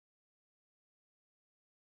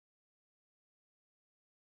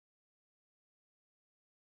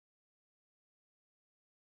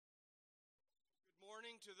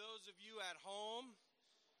to those of you at home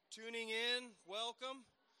tuning in. Welcome.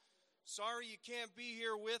 Sorry you can't be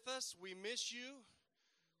here with us. We miss you.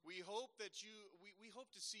 We hope we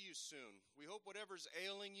hope to see you soon. We hope whatever's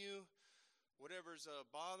ailing you, whatever's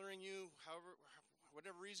bothering you,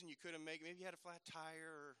 whatever reason you couldn't make it, maybe you had a flat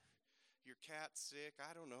tire or your cat's sick,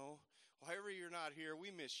 I don't know. However you're not here,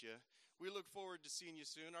 we miss you. We look forward to seeing you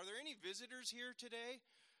soon. Are there any visitors here today?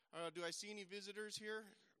 Do I see any visitors here?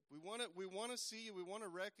 We want to see you. We want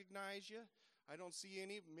to recognize you. I don't see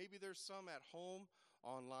any. Maybe there's some at home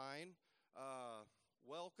online.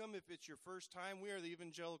 Welcome. If it's your first time, we are the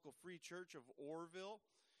Evangelical Free Church of Orrville,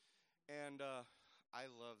 and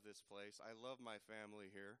I love this place. I love my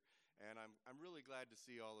family here, and I'm really glad to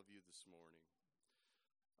see all of you this morning.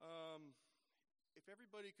 If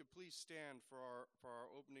everybody could please stand for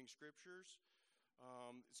our opening scriptures.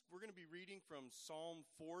 We're going to be reading from Psalm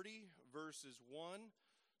 40, verses 1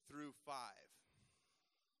 through 5.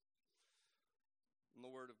 And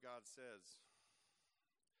the Word of God says,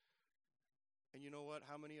 and you know what?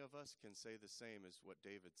 How many of us can say the same as what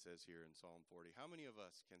David says here in Psalm 40? How many of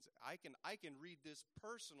us can say, I can read this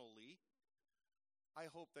personally.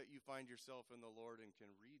 I hope that you find yourself in the Lord and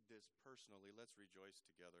can read this personally. Let's rejoice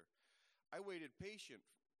together. I waited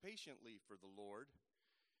patiently for the Lord.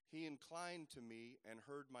 He inclined to me and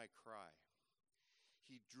heard my cry.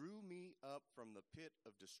 He drew me up from the pit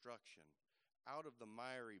of destruction, out of the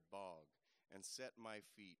miry bog, and set my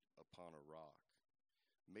feet upon a rock,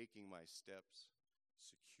 making my steps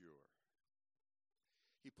secure.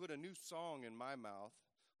 He put a new song in my mouth,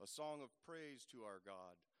 a song of praise to our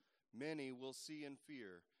God. Many will see and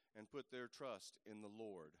fear and put their trust in the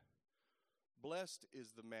Lord. Blessed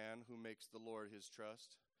is the man who makes the Lord his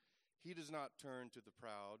trust. He does not turn to the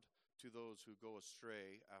proud, to those who go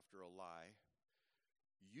astray after a lie.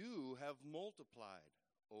 You have multiplied,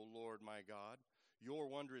 O Lord my God, your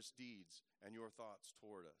wondrous deeds and your thoughts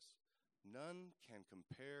toward us. None can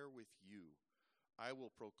compare with you. I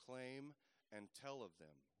will proclaim and tell of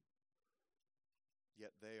them.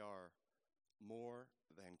 Yet they are more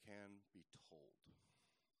than can be told.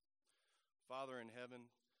 Father in heaven,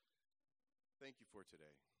 thank you for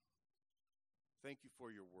today. Thank you for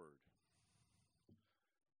your word.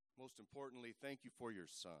 Most importantly, thank you for your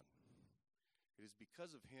Son. It is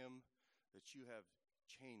because of him that you have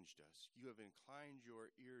changed us. You have inclined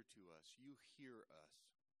your ear to us. You hear us.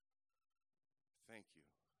 Thank you.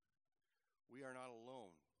 We are not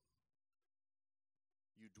alone.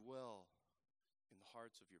 You dwell in the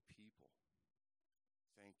hearts of your people.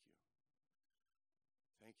 Thank you.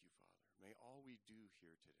 Thank you, Father. May all we do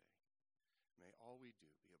here today, may all we do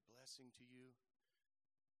be a blessing to you.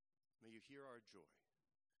 May you hear our joy.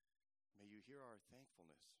 May you hear our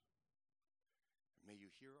thankfulness. And may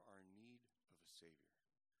you hear our need of a Savior.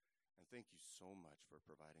 And thank you so much for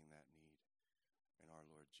providing that need in our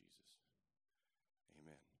Lord Jesus.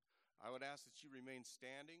 Amen. I would ask that you remain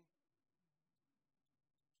standing.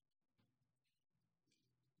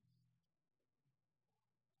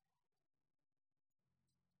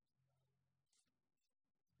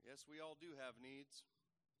 Yes, we all do have needs.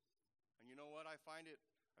 And you know what? I find it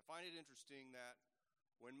interesting that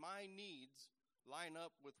when my needs line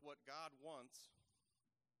up with what God wants,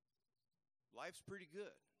 life's pretty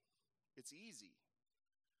good. It's easy.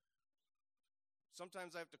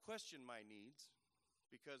 Sometimes I have to question my needs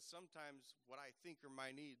because sometimes what I think are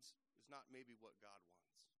my needs is not maybe what God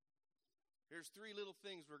wants. Here's 3 little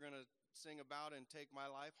things we're going to sing about and take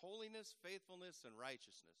my life: holiness, faithfulness, and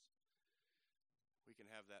righteousness. We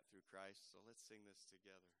can have that through Christ, so let's sing this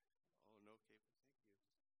together. Oh, no, Kate. Thank you.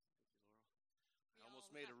 Thank you, Laurel. I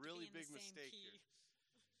almost made a really big mistake here.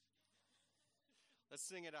 Let's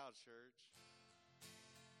sing it out, church.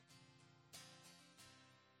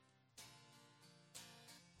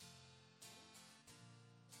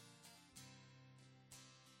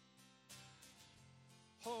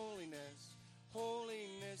 Holiness,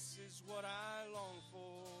 holiness is what I long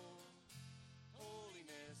for.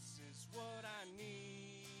 Holiness is what I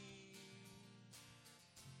need.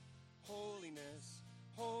 Holiness,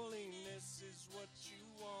 holiness is what you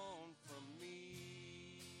want from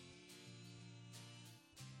me.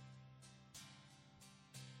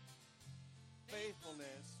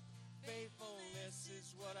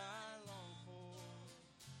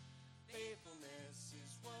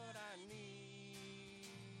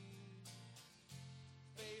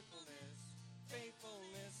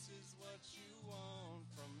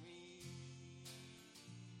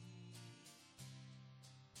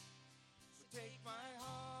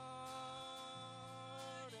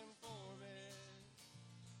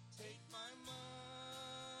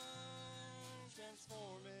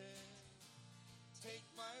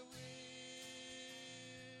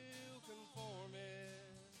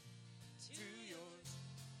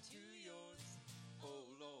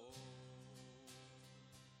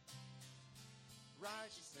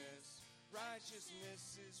 Righteousness,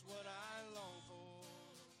 righteousness is what I long for.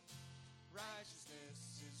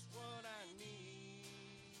 Righteousness is what I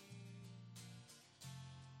need.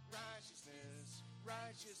 Righteousness,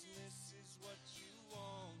 righteousness is what you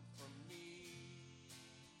want from me.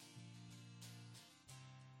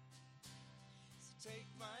 So take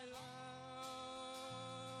my Lord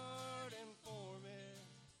and form it.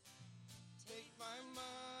 Take my mind,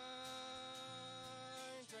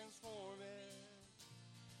 transform it.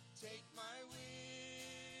 Take my will,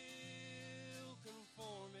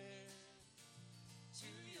 conform it. To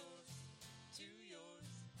yours,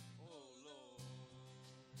 oh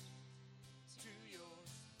Lord. To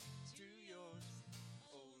yours,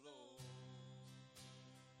 oh Lord.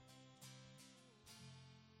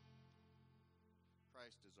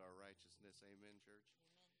 Christ is our righteousness. Amen, church. Amen.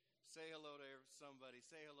 Say hello to somebody.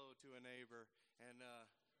 Say hello to a neighbor. And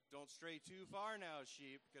don't stray too far now,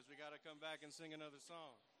 sheep, because we got to come back and sing another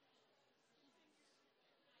song.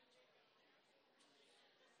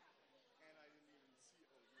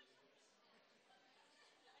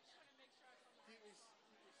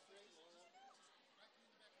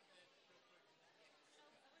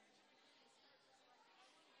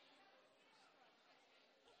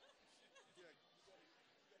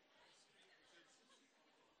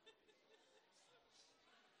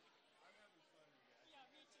 Yeah,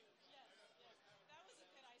 me too. Yes, yes. That was a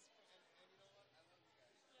good icebreaker. And you know what? I love you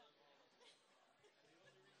guys. Yeah. And the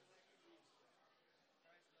only reason I can do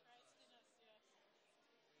Christ loves Christ in us, yes.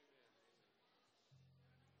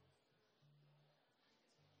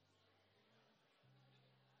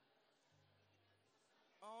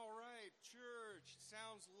 All right, church.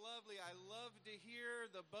 Sounds lovely. I love to hear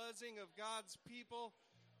the buzzing of God's people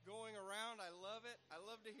going around. I love it. I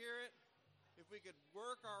love to hear it. If we could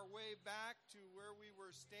work our way back to where we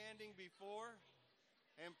were standing before,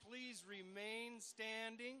 and please remain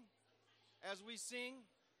standing as we sing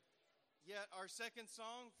yet our second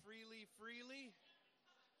song, Freely, Freely.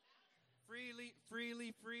 Freely,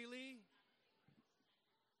 freely, freely.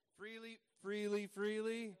 Freely, freely,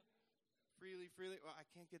 freely. Freely, freely. Well, I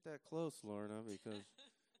can't get that close, Lorna, because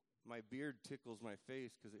my beard tickles my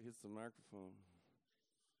face because it hits the microphone.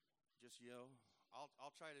 Just yell.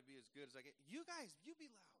 I'll try to be as good as I can. You guys, you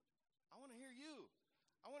be loud. I want to hear you.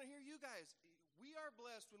 I want to hear you guys. We are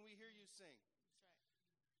blessed when we hear you sing.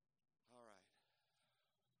 That's right. All right.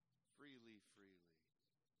 Freely, freely.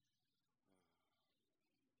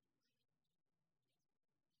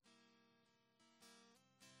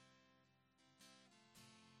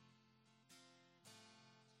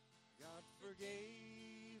 God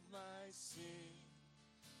forgave my sin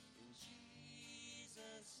in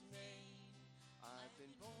Jesus' name. I've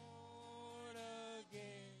been born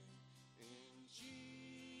again in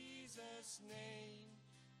Jesus' name.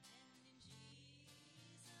 And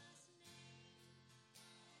in Jesus' name,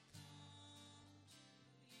 I come to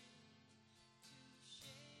you to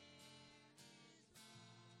share his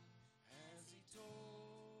love. As he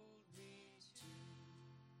told me to,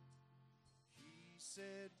 he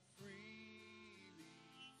said, freely,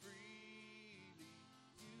 freely,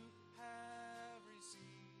 you have received.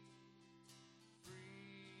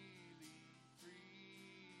 Freely,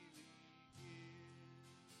 freely give.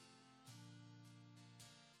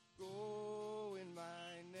 Go in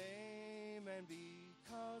my name, and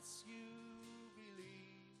because you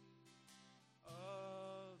believe,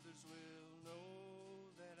 others will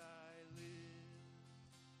know that I live.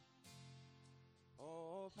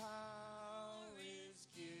 All power is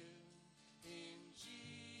given in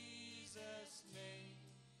Jesus' name,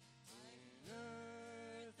 in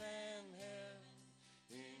earth and heaven,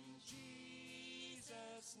 in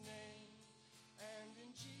Jesus' name, and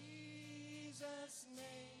in Jesus'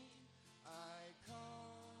 name I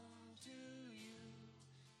come to you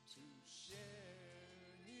to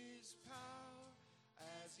share his power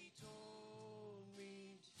as he told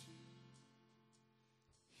me to.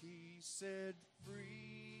 He said,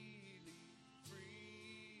 freely,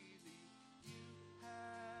 freely, you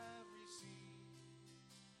have received.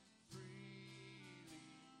 Freely,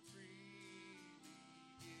 freely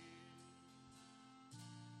give.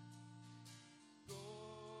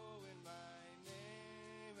 Go in my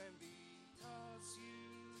name, and because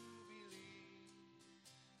you believe,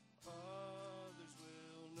 others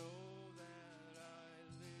will know that I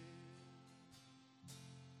live.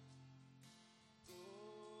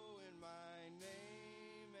 Go in my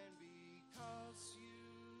name, and because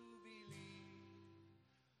you believe,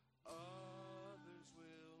 others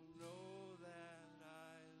will know that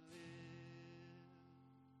I live.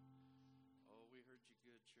 Oh, we heard you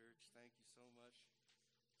good, church. Thank you so much.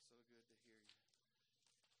 So good to hear you.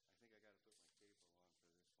 I think I got to put my capo on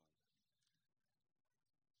for this.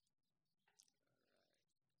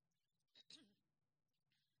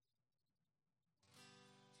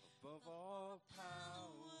 above all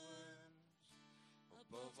powers,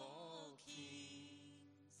 above all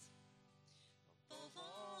kings, above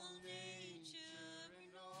all nature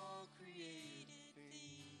and all created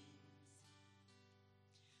things,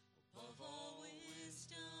 above all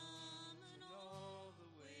wisdom and all the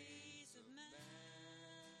ways of man.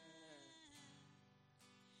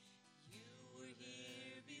 You were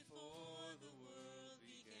here before the world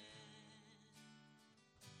began.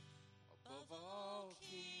 Above all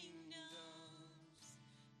kingdoms,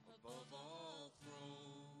 above all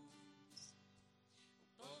thrones,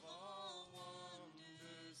 above all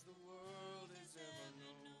wonders the world has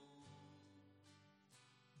ever known,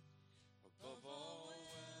 above all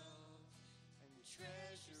wealth and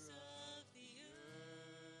treasure of the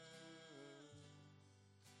earth,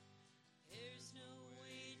 there's no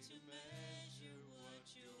way to measure what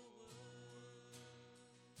you're worth.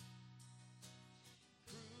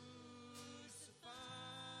 Crucified,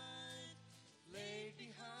 laid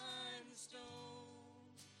behind the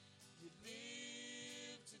stone, you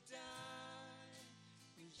lived to die,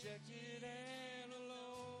 rejected and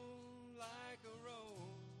alone, like a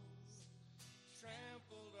rose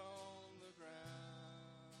trampled on the ground.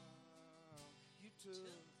 You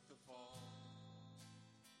took the fall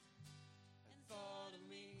and thought of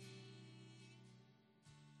me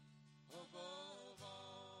above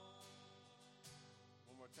all.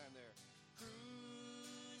 One more time there.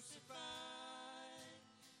 Crucified,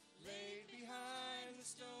 laid behind the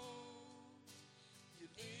stone, you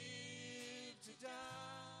lived to die,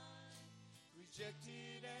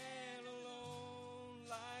 rejected and alone,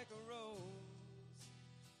 like a rose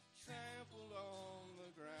trampled on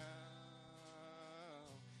the ground.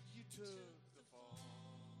 You took the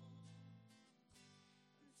fall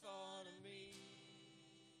and thought of me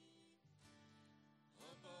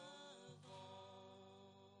above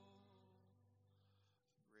all.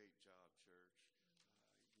 Great job, church.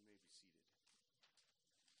 You may be seated.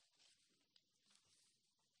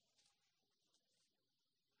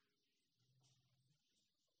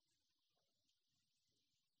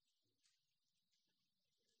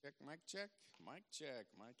 Check, mic check, mic check.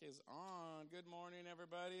 Mic is on. Good morning,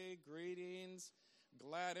 everybody. Greetings.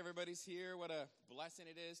 Glad everybody's here. What a blessing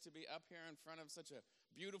it is to be up here in front of such a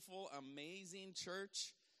beautiful, amazing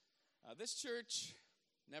church. This church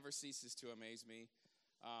never ceases to amaze me.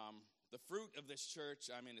 The fruit of this church,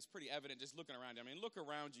 is pretty evident just looking around you. Look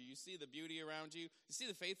around you. You see the beauty around you. You see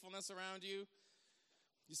the faithfulness around you.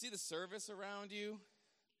 You see the service around you.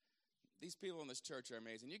 These people in this church are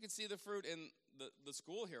amazing. You can see the fruit in the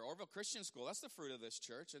school here, Orville Christian School. That's the fruit of this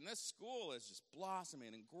church. And this school is just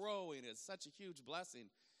blossoming and growing. It's such a huge blessing.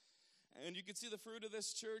 And you can see the fruit of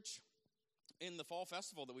this church in the fall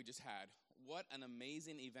festival that we just had. What an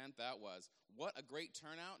amazing event that was. What a great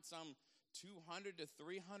turnout. Some 200 to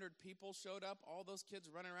 300 people showed up. All those kids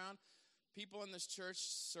running around. People in this church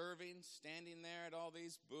serving, standing there at all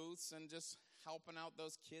these booths and just helping out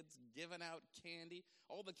those kids, giving out candy.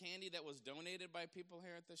 All the candy that was donated by people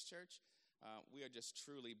here at this church. We are just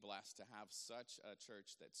truly blessed to have such a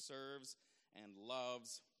church that serves and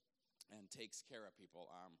loves and takes care of people.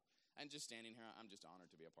 And just standing here, I'm just honored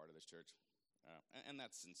to be a part of this church. And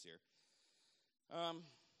that's sincere.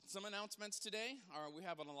 Some announcements today. We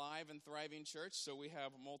have an alive and thriving church, so we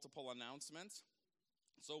have multiple announcements.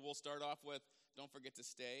 So we'll start off with, don't forget to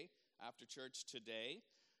stay after church today.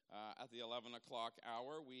 At the 11 o'clock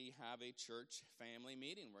hour, we have a church family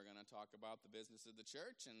meeting. We're going to talk about the business of the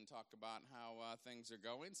church and talk about how things are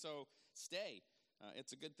going. So stay.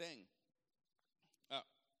 It's a good thing. I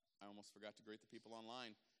almost forgot to greet the people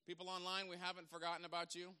online. People online, we haven't forgotten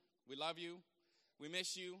about you. We love you. We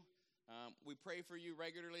miss you. We pray for you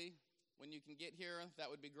regularly. When you can get here,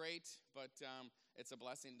 that would be great. But it's a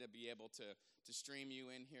blessing to be able to stream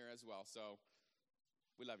you in here as well. So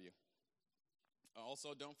we love you.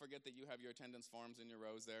 Also, don't forget that you have your attendance forms in your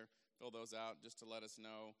rows there. Fill those out just to let us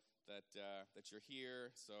know that you're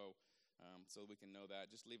here, so we can know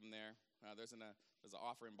that. Just leave them there. There's an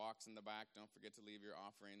offering box in the back. Don't forget to leave your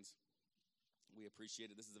offerings. We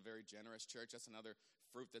appreciate it. This is a very generous church. That's another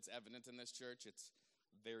fruit that's evident in this church. It's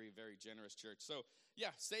very, very generous church. So,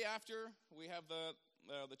 yeah, stay after. We have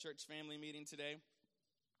the church family meeting today.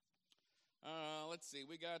 Let's see.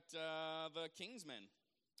 We got the Kingsmen.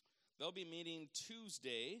 They'll be meeting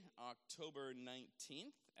Tuesday, October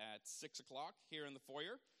 19th at 6 o'clock here in the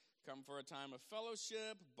foyer. Come for a time of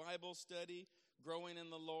fellowship, Bible study, growing in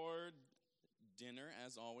the Lord, dinner,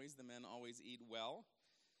 as always. The men always eat well.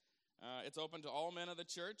 It's open to all men of the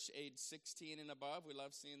church, age 16 and above. We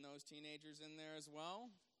love seeing those teenagers in there as well.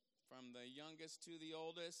 From the youngest to the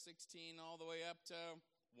oldest, 16 all the way up to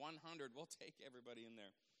 100. We'll take everybody in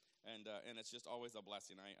there. And it's just always a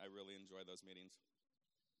blessing. I really enjoy those meetings.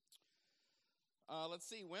 Let's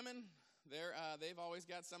see, women, they've always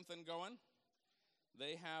got something going.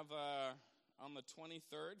 They have on the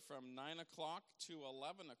 23rd from 9 o'clock to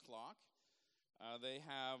 11 o'clock, they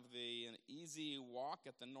have an easy walk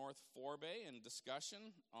at the North Forebay and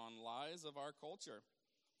discussion on lies of our culture.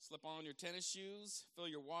 Slip on your tennis shoes, fill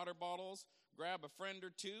your water bottles, grab a friend or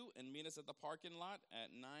two, and meet us at the parking lot at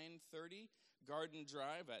 9:30 Garden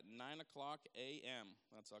Drive at 9 o'clock a.m.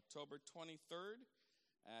 That's October 23rd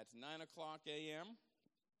at 9 o'clock a.m.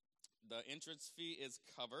 The entrance fee is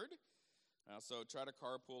covered, so try to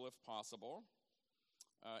carpool if possible.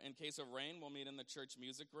 In case of rain, we'll meet in the church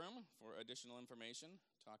music room. For additional information,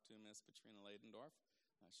 talk to Miss Katrina Leidendorf.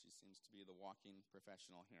 She seems to be the walking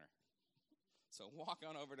professional here. So walk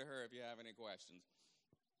on over to her if you have any questions.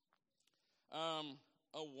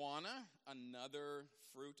 Awana, another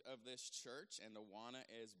fruit of this church, and Awana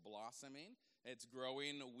is blossoming. It's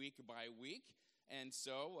growing week by week, and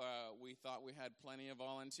so we thought we had plenty of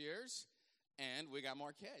volunteers, and we got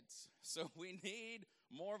more kids. So we need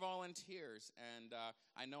more volunteers, and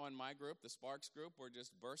I know in my group, the Sparks group, we're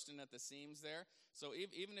just bursting at the seams there. So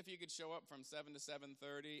even if you could show up from 7 to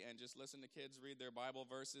 7:30 and just listen to kids read their Bible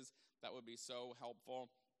verses, that would be so helpful.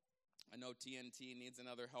 I know TNT needs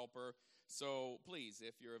another helper. So please,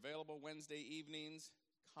 if you're available Wednesday evenings,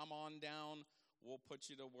 come on down. We'll put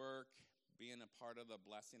you to work being a part of the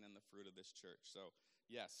blessing and the fruit of this church. So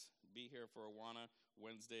yes, be here for Awana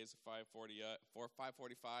Wednesdays,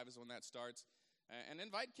 5:45 is when that starts. And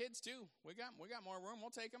invite kids too. We got more room. We'll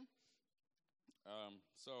take them.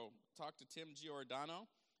 So talk to Tim Giordano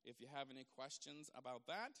if you have any questions about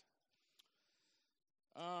that.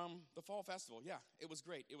 The Fall Festival, yeah, it was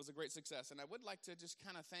great. It was a great success. And I would like to just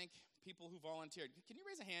kind of thank people who volunteered. Can you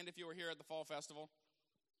raise a hand if you were here at the Fall Festival?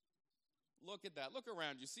 Look at that. Look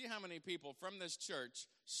around you. See how many people from this church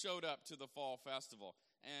showed up to the Fall Festival.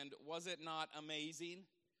 And was it not amazing?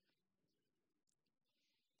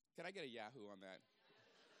 Could I get a Yahoo on that?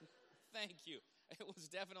 Thank you. It was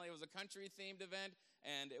a country-themed event,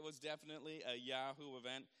 and it was definitely a Yahoo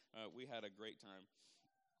event. We had a great time.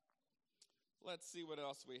 Let's see what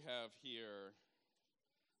else we have here.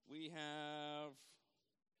 We have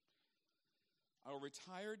our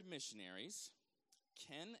retired missionaries,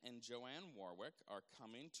 Ken and Joanne Warwick, are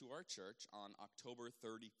coming to our church on October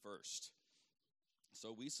 31st.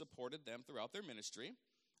 So we supported them throughout their ministry,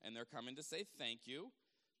 and they're coming to say thank you,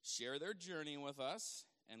 share their journey with us,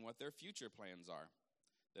 and what their future plans are.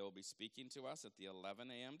 They will be speaking to us at the 11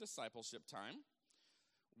 a.m. discipleship time.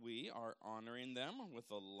 We are honoring them with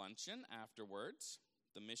a luncheon afterwards.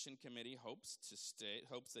 The mission committee hopes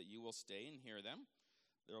that you will stay and hear them.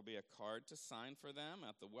 There will be a card to sign for them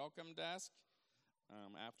at the welcome desk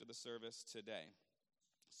after the service today.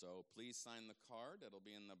 So please sign the card. It'll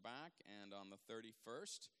be in the back. And on the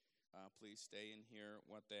 31st, please stay and hear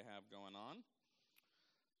what they have going on.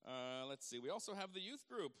 Let's see. We also have the youth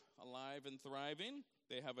group, Alive and Thriving.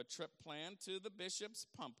 They have a trip planned to the Bishop's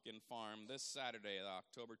Pumpkin Farm this Saturday,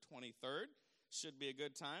 October 23rd. Should be a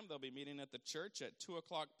good time. They'll be meeting at the church at 2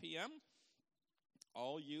 o'clock p.m.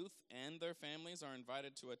 All youth and their families are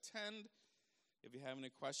invited to attend. If you have any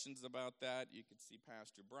questions about that, you could see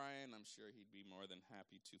Pastor Brian. I'm sure he'd be more than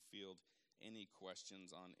happy to field any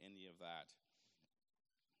questions on any of that.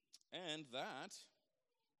 And that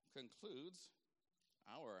concludes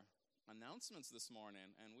our announcements this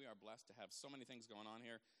morning, and we are blessed to have so many things going on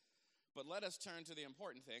here. But let us turn to the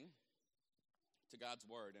important thing, to God's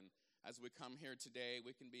Word. And as we come here today,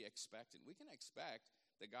 we can be expectant. We can expect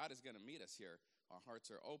that God is going to meet us here. Our hearts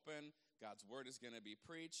are open. God's Word is going to be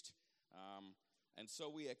preached. And so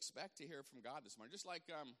we expect to hear from God this morning. Just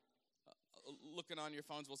like looking on your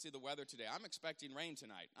phones, we'll see the weather today. I'm expecting rain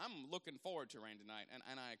tonight. I'm looking forward to rain tonight,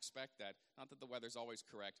 and I expect that. Not that the weather's always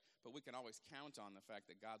correct, but we can always count on the fact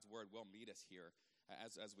that God's Word will meet us here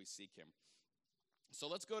as we seek Him. So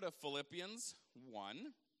let's go to Philippians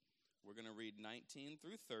 1. We're going to read 19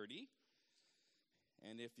 through 30.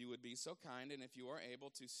 And if you would be so kind, and if you are able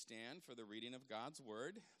to stand for the reading of God's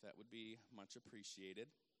Word, that would be much appreciated.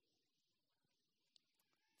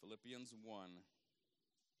 Philippians 1.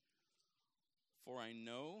 For I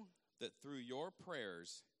know that through your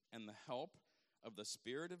prayers and the help of the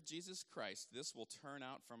Spirit of Jesus Christ, this will turn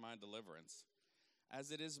out for my deliverance, as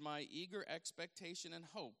it is my eager expectation and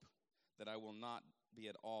hope that I will not be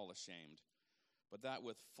at all ashamed, but that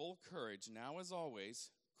with full courage, now as always,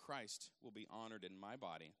 Christ will be honored in my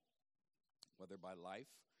body, whether by life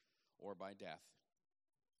or by death.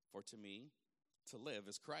 For to me, to live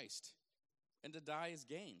is Christ, and to die is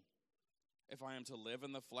gain. If I am to live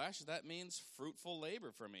in the flesh, that means fruitful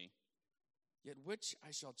labor for me. Yet which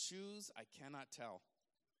I shall choose, I cannot tell.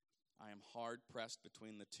 I am hard pressed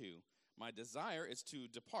between the two. My desire is to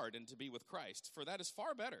depart and to be with Christ, for that is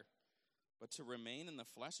far better. But to remain in the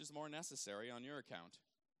flesh is more necessary on your account.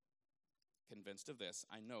 Convinced of this,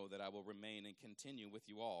 I know that I will remain and continue with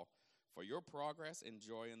you all for your progress and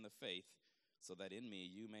joy in the faith, so that in me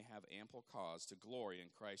you may have ample cause to glory in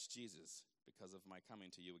Christ Jesus because of my coming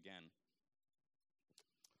to you again.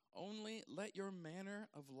 Only let your manner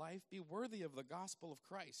of life be worthy of the gospel of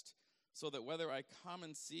Christ, so that whether I come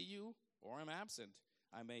and see you or am absent,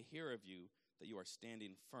 I may hear of you that you are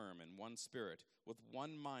standing firm in one spirit, with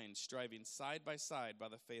one mind, striving side by side by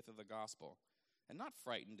the faith of the gospel, and not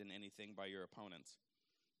frightened in anything by your opponents.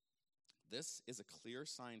 This is a clear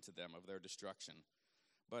sign to them of their destruction,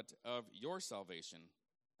 but of your salvation,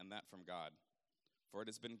 and that from God. For it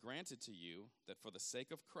has been granted to you that for the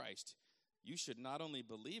sake of Christ, you should not only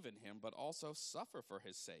believe in him, but also suffer for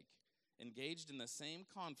his sake, engaged in the same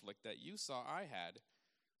conflict that you saw I had,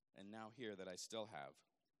 and now hear that I still have.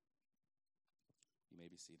 You may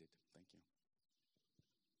be seated. Thank you.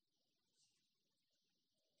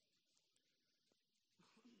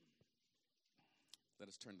 Let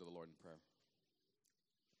us turn to the Lord in prayer.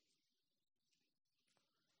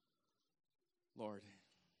 Lord,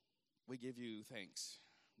 we give you thanks.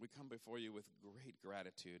 We come before you with great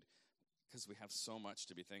gratitude because we have so much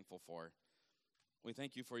to be thankful for. We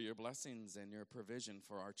thank you for your blessings and your provision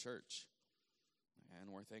for our church.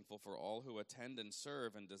 And we're thankful for all who attend and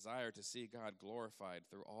serve and desire to see God glorified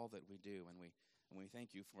through all that we do. And we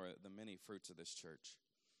thank you for the many fruits of this church.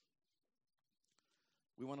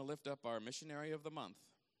 We want to lift up our missionary of the month,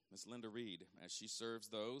 Miss Linda Reed, as she serves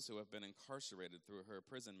those who have been incarcerated through her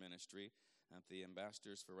prison ministry at the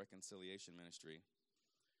Ambassadors for Reconciliation Ministry.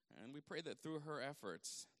 And we pray that through her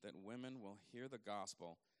efforts that women will hear the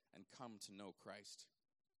gospel and come to know Christ.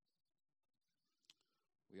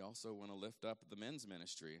 We also want to lift up the men's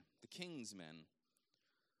ministry, the King's Men.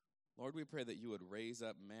 Lord, we pray that you would raise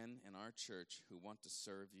up men in our church who want to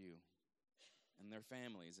serve you and their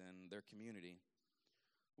families and their community.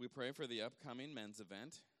 We pray for the upcoming men's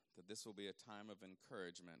event, that this will be a time of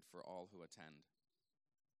encouragement for all who attend.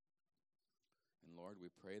 And Lord, we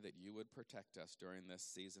pray that you would protect us during this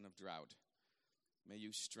season of drought. May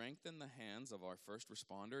you strengthen the hands of our first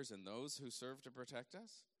responders and those who serve to protect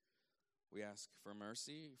us. We ask for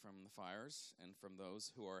mercy from the fires and from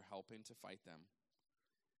those who are helping to fight them.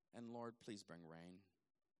 And Lord, please bring rain.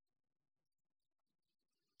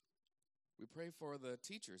 We pray for the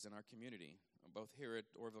teachers in our community, both here at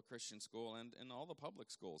Orville Christian School and in all the public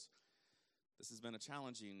schools. This has been a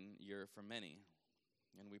challenging year for many,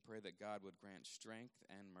 and we pray that God would grant strength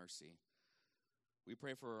and mercy. We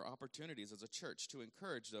pray for opportunities as a church to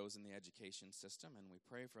encourage those in the education system, and we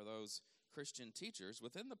pray for those Christian teachers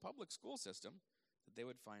within the public school system that they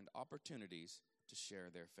would find opportunities to share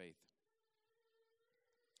their faith.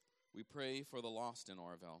 We pray for the lost in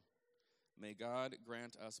Orville. May God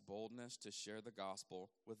grant us boldness to share the gospel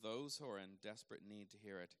with those who are in desperate need to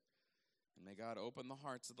hear it. And may God open the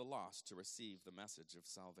hearts of the lost to receive the message of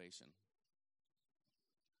salvation.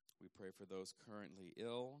 We pray for those currently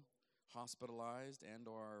ill, hospitalized, and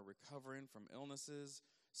or recovering from illnesses,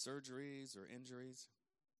 surgeries, or injuries.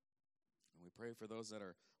 And we pray for those that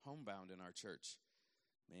are homebound in our church.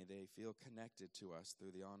 May they feel connected to us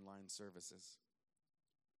through the online services.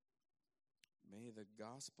 May the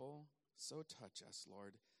gospel so touch us,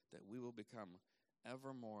 Lord, that we will become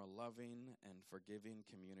ever more loving and forgiving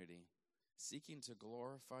community, seeking to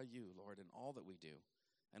glorify you, Lord, in all that we do,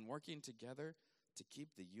 and working together to keep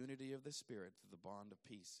the unity of the Spirit through the bond of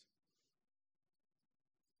peace.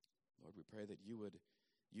 Lord, we pray that you would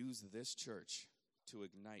use this church to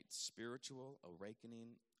ignite spiritual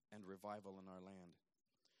awakening and revival in our land.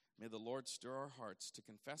 May the Lord stir our hearts to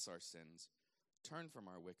confess our sins, turn from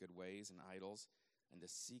our wicked ways and idols, and to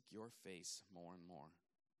seek your face more and more.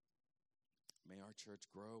 May our church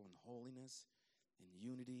grow in holiness, in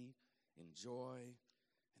unity, in joy,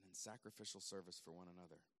 and in sacrificial service for one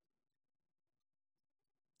another.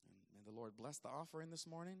 And may the Lord bless the offering this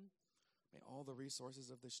morning. May all the resources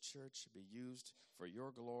of this church be used for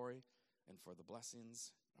your glory and for the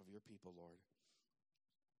blessings of your people, Lord.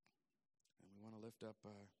 And we want to lift up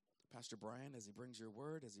Pastor Brian as he brings your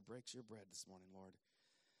word, as he breaks your bread this morning, Lord.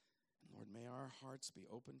 And Lord, may our hearts be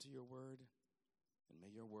open to your word, and may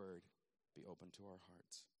your word be open to our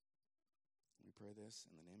hearts. We pray this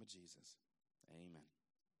in the name of Jesus. Amen.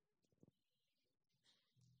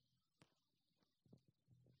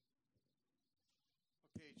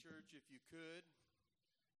 Okay, church, if you could,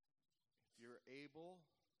 if you're able,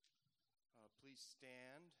 please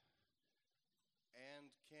stand?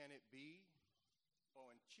 And can it be?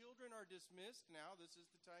 Oh, and children are dismissed now. This is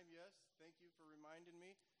the time, yes. Thank you for reminding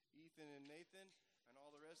me, Ethan and Nathan, and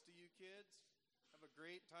all the rest of you kids. Have a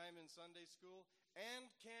great time in Sunday school.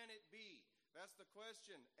 And can it be? That's the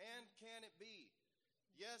question. And can it be?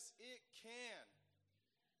 Yes, it can.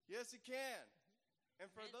 Yes, it can.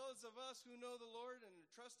 And for those of us who know the Lord and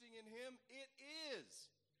are trusting in Him, it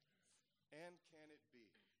is. And can it be?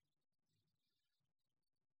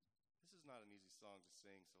 This is not an easy song to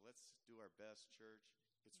sing, so let's do our best, church.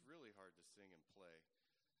 It's really hard to sing and play,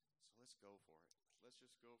 so let's go for it. Let's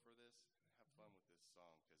just go for this and have fun with this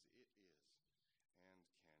song, because it is. And can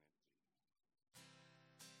it be?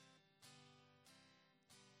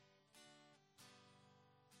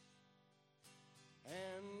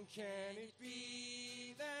 And can it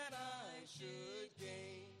be that I should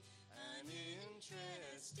gain an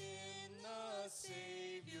interest in the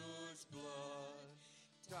Savior's blood?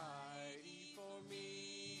 Died He for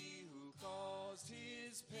me who caused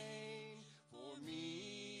His pain, for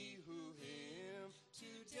me who Him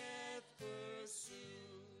to death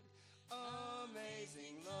pursued.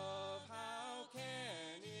 Amazing love, how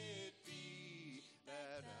can it be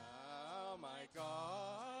that thou, my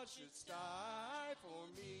God, shouldst die for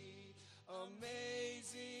me?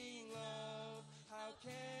 Amazing love, how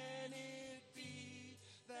can it be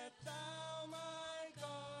that thou, my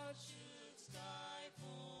God, shouldst die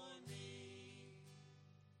for me?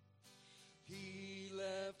 He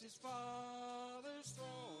left His Father's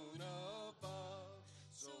throne above,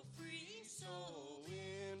 so free, so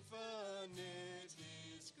infinite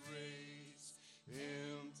His grace,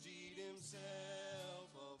 emptied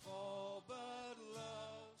Himself of all but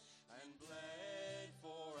love, and bled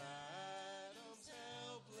for Adam's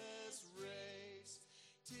helpless race.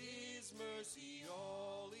 'Tis mercy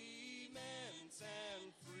all immense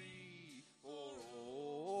and free, for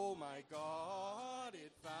oh my God,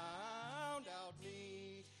 it found out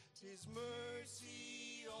me. 'Tis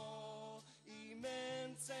mercy all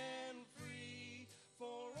immense and free,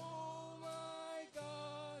 for oh my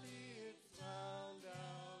God, it found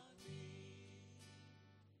out me.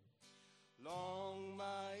 Long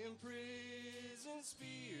my imprisoned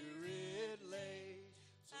spirit lay,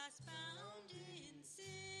 Fast bound in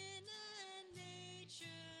sin and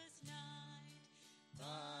nature's night.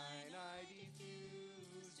 thine eye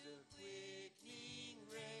diffused a quickening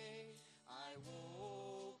ray. I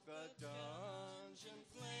woke, the dungeon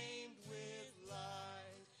flamed with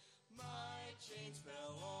light. My chains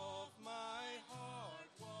fell off, my heart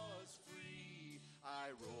was free. I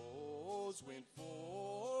rose, went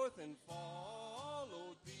forth, and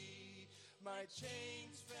followed thee. My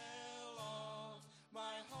chains fell off,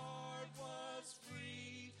 my heart was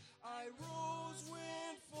free. I rose,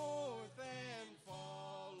 went forth, and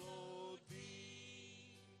followed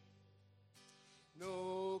thee.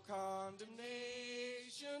 No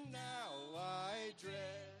condemnation now I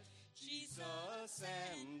dread. Jesus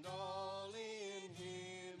and all in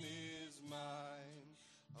Him is mine.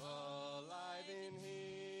 Alive in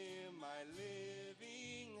Him, my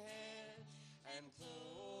living head, and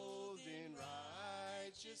clothed in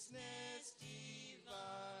righteousness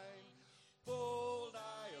divine. Bold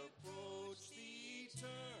I approach the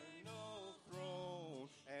eternal throne,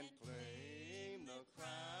 and claim the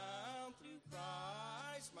crown through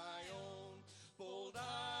Christ my own. Bold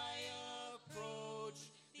I approach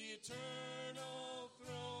the eternal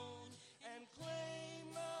throne, and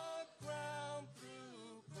claim the crown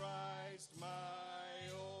through Christ my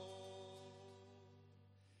own.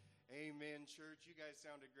 Amen, church. You guys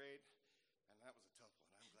sounded great, and that was a tough one.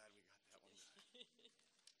 I'm glad we got that one done.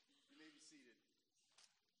 You may be seated.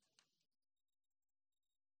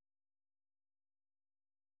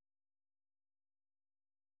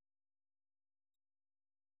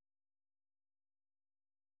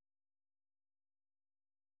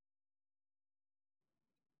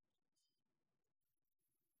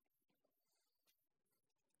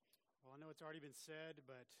 Well, I know it's already been said,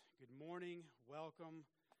 but good morning, welcome.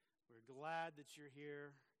 We're glad that you're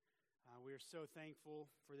here. We are so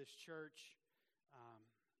thankful for this church.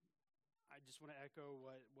 I just want to echo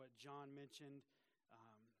what John mentioned.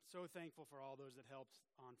 So thankful for all those that helped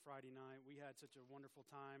on Friday night. We had such a wonderful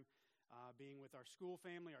time being with our school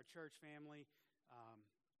family, our church family.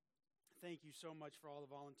 Thank you so much for all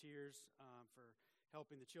the volunteers for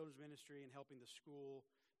helping the children's ministry and helping the school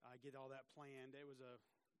get all that planned. It was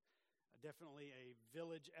definitely a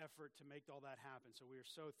village effort to make all that happen. So we are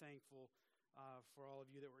so thankful for all of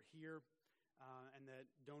you that were here and that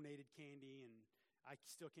donated candy. And I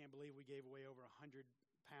still can't believe we gave away over 100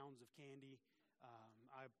 pounds of candy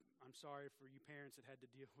I'm sorry for you parents that had to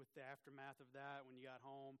deal with the aftermath of that when you got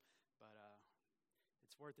home, but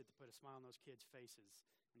it's worth it to put a smile on those kids' faces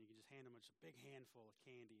when you can just hand them just a big handful of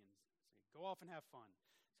candy and say, go off and have fun.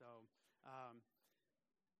 So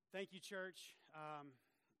thank you, church.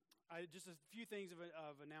 Just a few things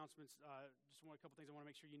of announcements. Just a couple things I want to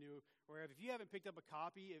make sure you knew. Or if you haven't picked up a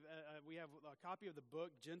copy, we have a copy of the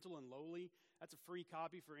book "Gentle and Lowly." That's a free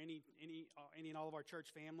copy for any and all of our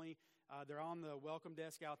church family. They're on the welcome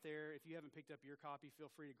desk out there. If you haven't picked up your copy,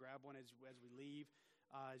 feel free to grab one as we leave.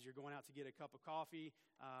 As you're going out to get a cup of coffee,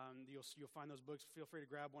 you'll find those books. Feel free to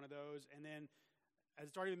grab one of those, and then, as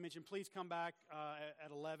it's already been mentioned, please come back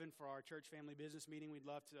at 11 for our church family business meeting. We'd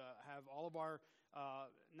love to have all of our,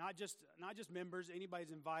 not just members,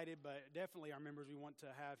 anybody's invited, but definitely our members we want to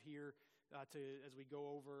have here as we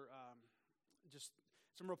go over just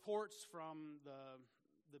some reports from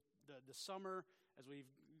the summer as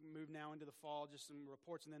we've moved now into the fall, just some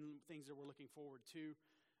reports and then things that we're looking forward to.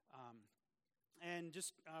 And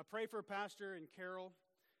just pray for Pastor and Carol.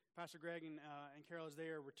 Pastor Greg and Carol, as they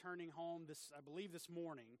are returning home I believe this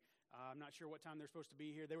morning. I'm not sure what time they're supposed to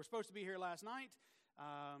be here. They were supposed to be here last night.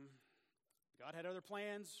 God had other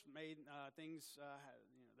plans, made things,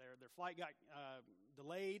 their flight got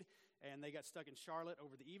delayed, and they got stuck in Charlotte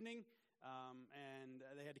over the evening, and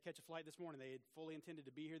they had to catch a flight this morning. They had fully intended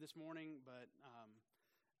to be here this morning, but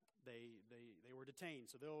they were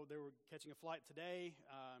detained. So they were catching a flight today,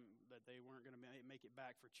 but they weren't going to make it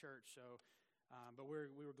back for church. So. But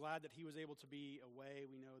we were glad that he was able to be away.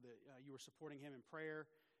 We know that you were supporting him in prayer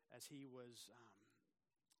as he was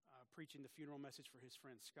preaching the funeral message for his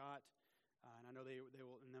friend Scott. And I know they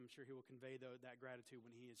will, and I'm sure he will convey that gratitude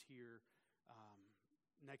when he is here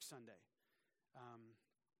next Sunday.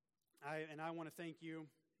 I want to thank you.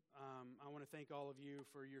 I want to thank all of you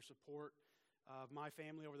for your support of my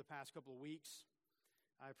family over the past couple of weeks.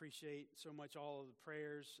 I appreciate so much all of the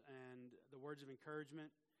prayers and the words of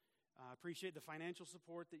encouragement. I appreciate the financial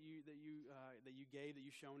support that you gave, that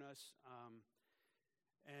you've shown us,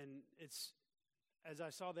 and it's as I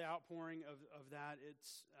saw the outpouring of that,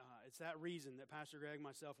 it's that reason that Pastor Greg and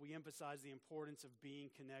myself, we emphasize the importance of being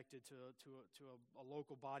connected to a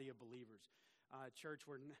local body of believers. Church,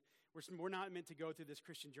 we're not meant to go through this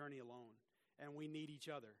Christian journey alone, and we need each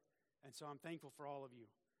other, and so I'm thankful for all of you.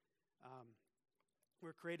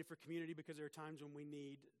 We're created for community because there are times when we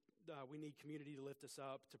need community to lift us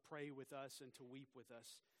up, to pray with us, and to weep with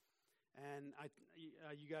us. And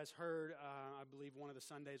you guys heard, I believe, one of the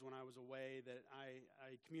Sundays when I was away that I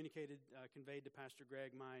conveyed to Pastor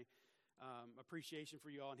Greg my appreciation for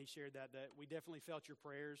you all, and he shared that we definitely felt your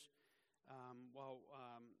prayers while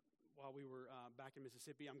we were back in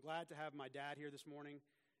Mississippi. I'm glad to have my dad here this morning.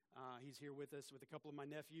 He's here with us with a couple of my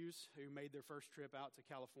nephews who made their first trip out to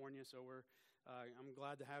California, so I'm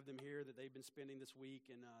glad to have them here, that they've been spending this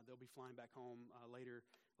week, and they'll be flying back home later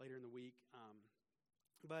in the week.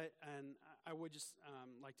 And I would just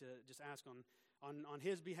like to just ask on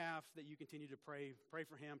his behalf that you continue to pray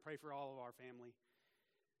for him, pray for all of our family.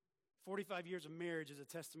 45 years of marriage is a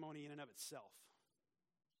testimony in and of itself.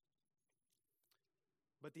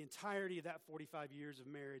 But the entirety of that 45 years of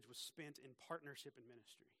marriage was spent in partnership and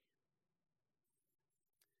ministry.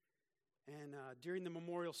 And during the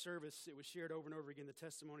memorial service, it was shared over and over again the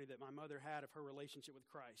testimony that my mother had of her relationship with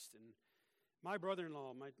Christ. And my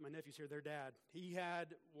brother-in-law, my nephew's here, their dad, he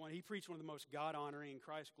preached one of the most God-honoring,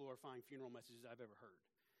 Christ-glorifying funeral messages I've ever heard.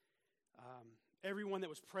 Everyone that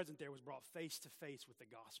was present there was brought face to face with the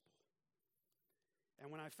gospel.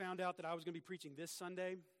 And when I found out that I was going to be preaching this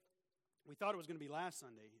Sunday, we thought it was going to be last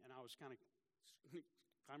Sunday, and I was kind of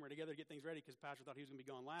clamor together to get things ready because Pastor thought he was going to be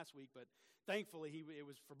gone last week. But thankfully, it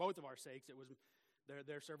was for both of our sakes. It was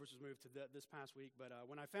their service was moved to this past week. But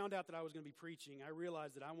when I found out that I was going to be preaching, I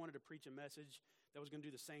realized that I wanted to preach a message that was going to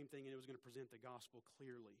do the same thing, and it was going to present the gospel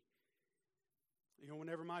clearly. You know,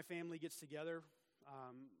 whenever my family gets together,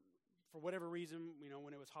 for whatever reason, you know,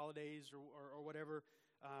 when it was holidays or whatever,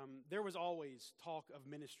 there was always talk of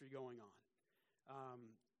ministry going on.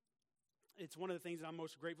 It's one of the things that I'm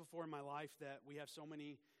most grateful for in my life, that we have so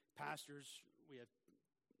many pastors, we have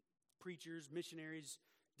preachers, missionaries,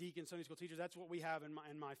 deacons, Sunday school teachers. That's what we have in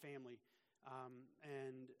my family.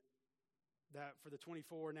 And that for the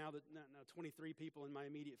 23 people in my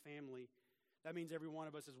immediate family, that means every one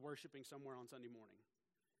of us is worshiping somewhere on Sunday morning.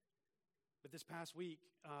 But this past week,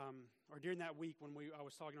 or during that week when I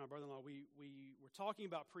was talking to my brother-in-law, we were talking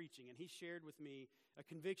about preaching, and he shared with me a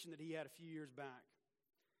conviction that he had a few years back.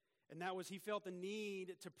 And that was he felt the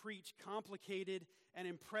need to preach complicated and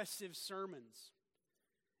impressive sermons.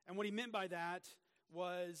 And what he meant by that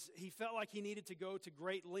was he felt like he needed to go to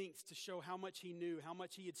great lengths to show how much he knew,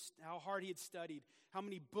 how hard he had studied, how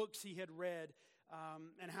many books he had read,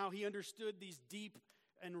 and how he understood these deep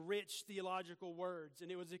and rich theological words.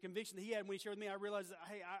 And it was a conviction that he had. When he shared with me, I realized that,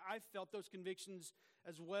 hey, I felt those convictions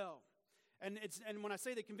as well. And when I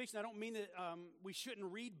say the conviction, I don't mean that we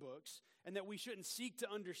shouldn't read books and that we shouldn't seek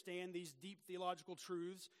to understand these deep theological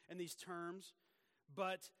truths and these terms.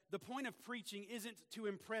 But the point of preaching isn't to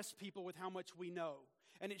impress people with how much we know.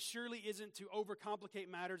 And it surely isn't to overcomplicate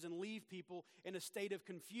matters and leave people in a state of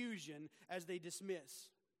confusion as they dismiss.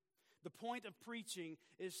 The point of preaching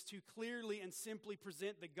is to clearly and simply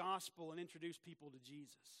present the gospel and introduce people to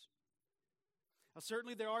Jesus. Now,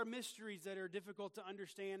 certainly there are mysteries that are difficult to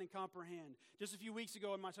understand and comprehend. Just a few weeks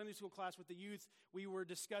ago in my Sunday school class with the youth, we were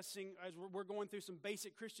discussing, as we're going through some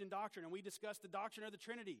basic Christian doctrine, and we discussed the doctrine of the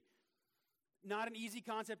Trinity. Not an easy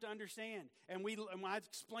concept to understand. And I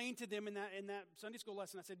explained to them in that Sunday school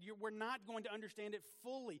lesson, I said, we're not going to understand it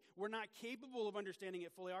fully. We're not capable of understanding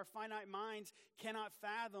it fully. Our finite minds cannot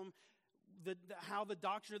fathom how the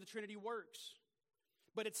doctrine of the Trinity works.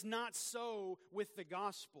 But it's not so with the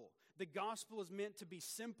gospel. The gospel is meant to be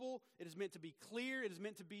simple. It is meant to be clear. It is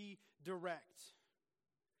meant to be direct.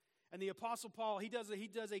 And the Apostle Paul, he does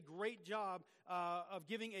a great job of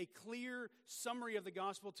giving a clear summary of the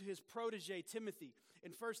gospel to his protege, Timothy.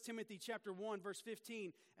 In 1 Timothy chapter 1, verse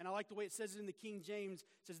 15, and I like the way it says it in the King James,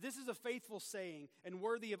 it says, "This is a faithful saying and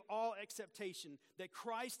worthy of all acceptation, that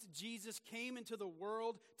Christ Jesus came into the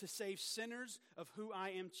world to save sinners, of who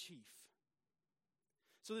I am chief."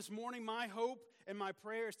 So this morning, my hope and my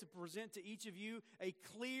prayer is to present to each of you a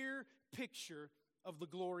clear picture of the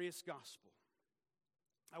glorious gospel.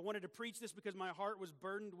 I wanted to preach this because my heart was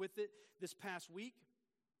burdened with it this past week.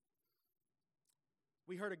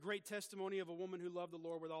 We heard a great testimony of a woman who loved the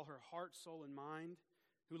Lord with all her heart, soul, and mind,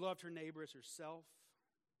 who loved her neighbor as herself.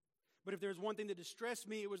 But if there's one thing that distressed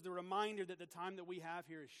me, it was the reminder that the time that we have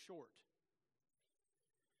here is short.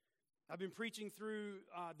 I've been preaching through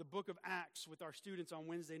the book of Acts with our students on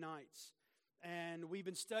Wednesday nights, and we've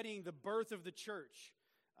been studying the birth of the church.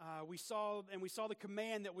 We saw the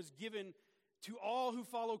command that was given to all who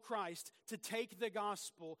follow Christ to take the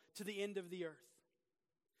gospel to the end of the earth.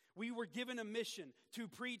 We were given a mission to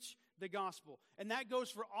preach the gospel, and that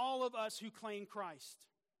goes for all of us who claim Christ.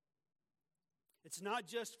 It's not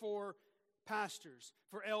just for pastors,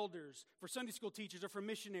 for elders, for Sunday school teachers, or for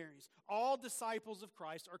missionaries. All disciples of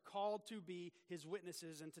Christ are called to be his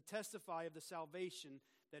witnesses and to testify of the salvation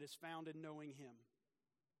that is found in knowing him.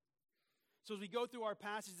 So as we go through our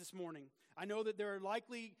passage this morning, I know that there are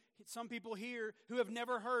likely some people here who have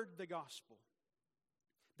never heard the gospel.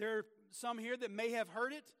 There are some here that may have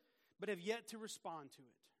heard it, but have yet to respond to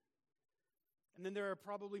it. And then there are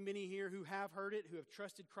probably many here who have heard it, who have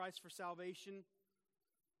trusted Christ for salvation.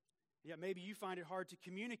 Yet maybe you find it hard to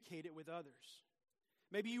communicate it with others.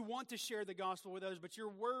 Maybe you want to share the gospel with others, but you're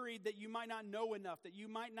worried that you might not know enough, that you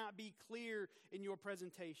might not be clear in your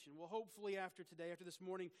presentation. Well, hopefully after today, after this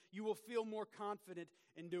morning, you will feel more confident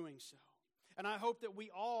in doing so. And I hope that we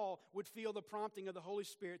all would feel the prompting of the Holy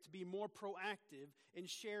Spirit to be more proactive in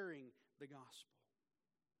sharing the gospel.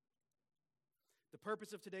 The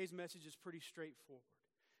purpose of today's message is pretty straightforward.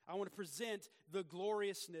 I want to present the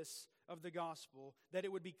gloriousness of the gospel, that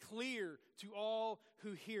it would be clear to all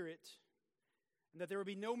who hear it, and that there would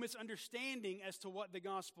be no misunderstanding as to what the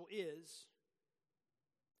gospel is,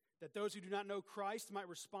 that those who do not know Christ might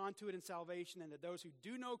respond to it in salvation, and that those who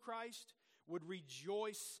do know Christ would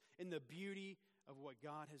rejoice in the beauty of what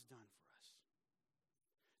God has done for us.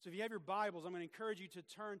 So if you have your Bibles, I'm going to encourage you to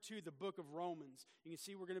turn to the book of Romans. You can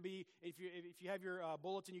see we're going to be, if you have your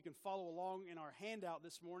bulletin, you can follow along in our handout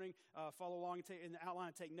this morning, follow along in the outline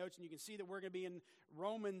and take notes, and you can see that we're going to be in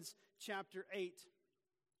Romans chapter 8.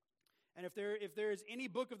 And if there is any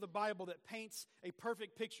book of the Bible that paints a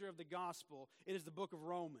perfect picture of the gospel, it is the book of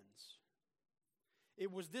Romans.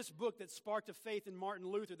 It was this book that sparked a faith in Martin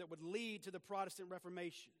Luther that would lead to the Protestant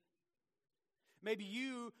Reformation. Maybe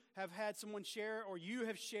you have had someone share, or you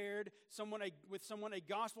have shared with someone a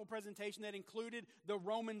gospel presentation that included the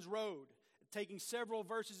Romans Road, taking several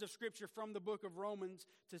verses of Scripture from the book of Romans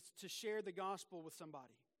to share the gospel with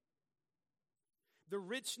somebody. The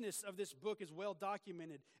richness of this book is well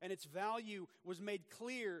documented, and its value was made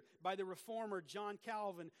clear by the reformer John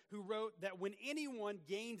Calvin, who wrote that when anyone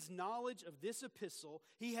gains knowledge of this epistle,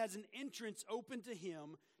 he has an entrance open to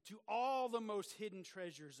him to all the most hidden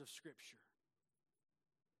treasures of Scripture.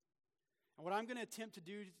 And what I'm going to attempt to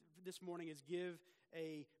do this morning is give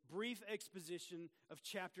a brief exposition of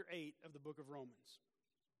chapter 8 of the book of Romans.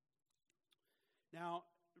 Now,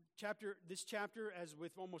 this chapter, as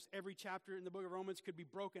with almost every chapter in the book of Romans, could be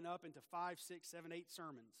broken up into 5, 6, 7, 8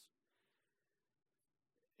 sermons.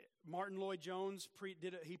 Martin Lloyd-Jones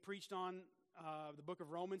he preached on the book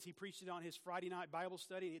of Romans. He preached it on his Friday night Bible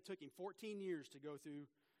study, and it took him 14 years to go through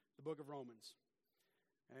the book of Romans.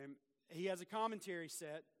 And he has a commentary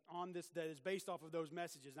set on this that is based off of those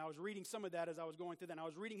messages. And I was reading some of that as I was going through that. And I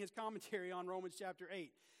was reading his commentary on Romans chapter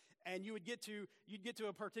 8. And you'd get to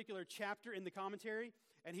a particular chapter in the commentary,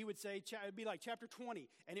 and he would say, it'd be like chapter 20,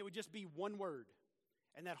 and it would just be one word.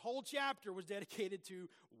 And that whole chapter was dedicated to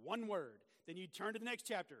one word. Then you'd turn to the next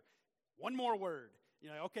chapter, one more word.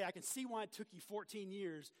 You're like, okay, I can see why it took you 14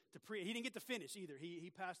 years to preach. He didn't get to finish either.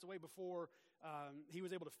 He passed away before he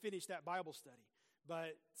was able to finish that Bible study.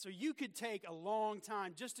 But so you could take a long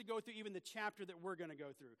time just to go through even the chapter that we're going to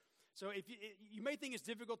go through. So if you may think it's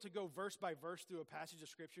difficult to go verse by verse through a passage of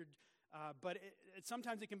Scripture, but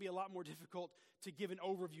sometimes it can be a lot more difficult to give an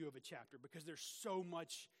overview of a chapter because there's so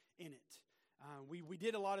much in it. We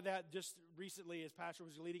did a lot of that just recently as Pastor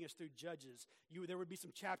was leading us through Judges. There would be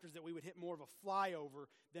some chapters that we would hit more of a flyover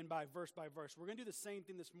than by verse. We're going to do the same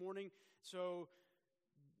thing this morning. So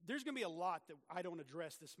there's going to be a lot that I don't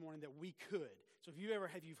address this morning that we could. So if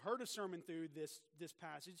you've heard a sermon through this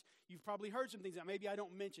passage, you've probably heard some things that maybe I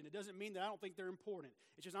don't mention. It doesn't mean that I don't think they're important.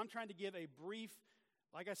 It's just I'm trying to give a brief,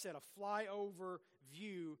 like I said, a flyover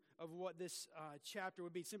view of what this chapter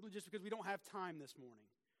would be, simply just because we don't have time this morning.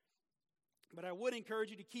 But I would encourage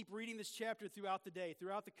you to keep reading this chapter throughout the day,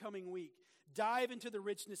 throughout the coming week. Dive into the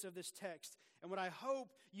richness of this text. And what I hope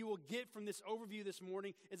you will get from this overview this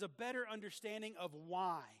morning is a better understanding of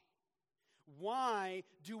why. Why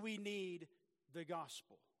do we need the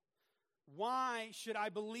gospel? Why should I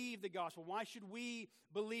believe the gospel? Why should we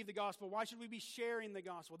believe the gospel? Why should we be sharing the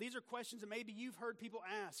gospel? These are questions that maybe you've heard people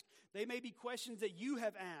ask. They may be questions that you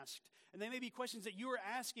have asked. And they may be questions that you are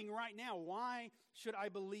asking right now. Why should I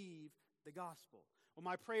believe the gospel? Well,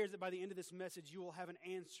 my prayer is that by the end of this message, you will have an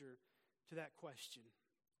answer to that question.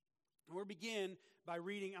 And we'll begin by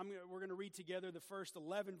reading. We're going to read together the first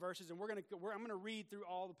 11 verses, and I'm going to read through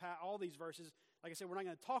all these verses. Like I said, we're not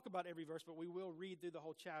going to talk about every verse, but we will read through the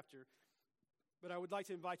whole chapter. But I would like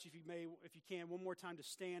to invite you, if you can, one more time to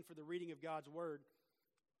stand for the reading of God's word.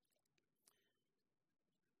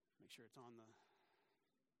 Make sure it's on the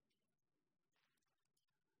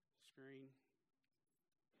screen.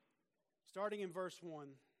 Starting in verse 1,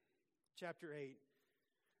 chapter 8.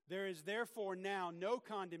 There is therefore now no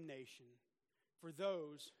condemnation for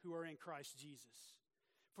those who are in Christ Jesus.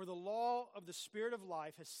 For the law of the Spirit of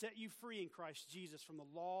life has set you free in Christ Jesus from the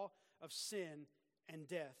law of sin and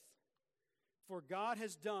death. For God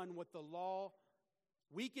has done what the law,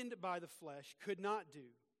 weakened by the flesh, could not do.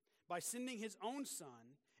 By sending his own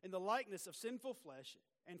Son in the likeness of sinful flesh,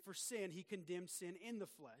 and for sin he condemned sin in the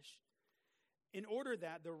flesh, in order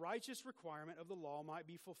that the righteous requirement of the law might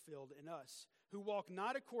be fulfilled in us, who walk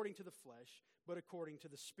not according to the flesh, but according to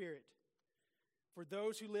the Spirit. For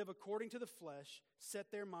those who live according to the flesh set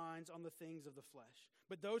their minds on the things of the flesh.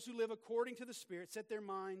 But those who live according to the Spirit set their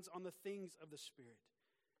minds on the things of the Spirit.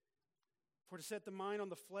 For to set the mind on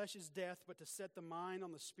the flesh is death, but to set the mind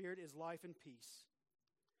on the Spirit is life and peace.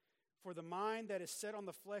 For the mind that is set on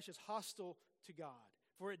the flesh is hostile to God,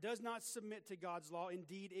 for it does not submit to God's law.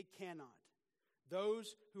 Indeed, it cannot.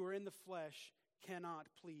 Those who are in the flesh cannot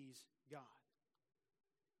please God.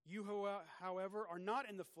 You, however, are not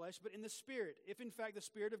in the flesh, but in the Spirit, if in fact the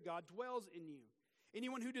Spirit of God dwells in you.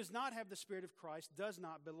 Anyone who does not have the Spirit of Christ does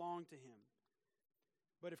not belong to him.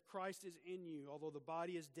 But if Christ is in you, although the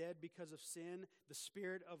body is dead because of sin, the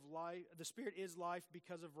Spirit is life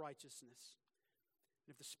because of righteousness.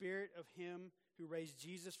 And if the Spirit of him who raised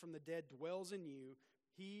Jesus from the dead dwells in you,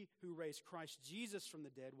 he who raised Christ Jesus from the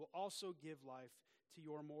dead will also give life to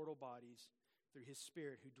your mortal bodies through his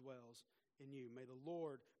Spirit who dwells in you. May the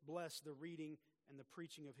Lord bless the reading and the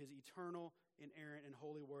preaching of his eternal, inerrant, and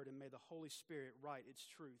holy word, and may the Holy Spirit write its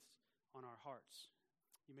truths on our hearts.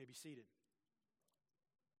 You may be seated.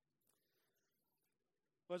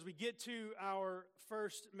 Well, as we get to our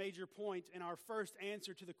first major point and our first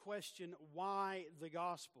answer to the question, why the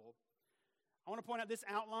gospel? I want to point out this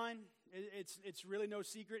outline. It's really no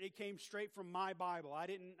secret. It came straight from my Bible. I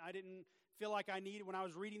didn't feel like I needed, when I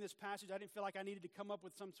was reading this passage, I didn't feel like I needed to come up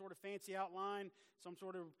with some sort of fancy outline, some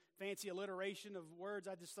sort of fancy alliteration of words.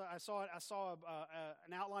 I saw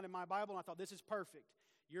an outline in my Bible, and I thought, this is perfect.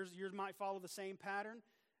 Yours might follow the same pattern.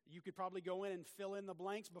 You could probably go in and fill in the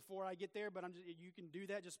blanks before I get there, but you can do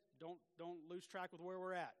that. Just don't lose track with where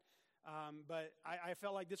we're at. But I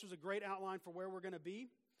felt like this was a great outline for where we're going to be.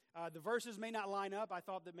 The verses may not line up. I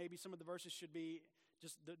thought that maybe some of the verses should be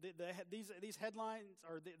Just these headlines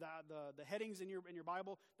or the headings in your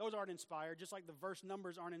Bible, those aren't inspired. Just like the verse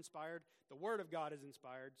numbers aren't inspired, the Word of God is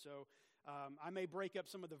inspired. So I may break up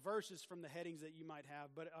some of the verses from the headings that you might have.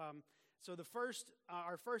 But so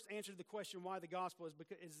our first answer to the question why the gospel is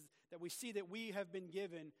that we see that we have been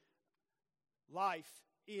given life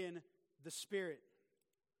in the Spirit.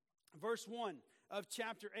 Verse 1 of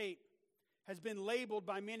chapter 8 has been labeled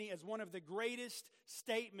by many as one of the greatest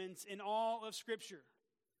statements in all of Scripture.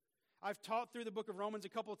 I've taught through the book of Romans a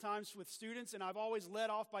couple of times with students, and I've always led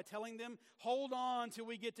off by telling them, hold on till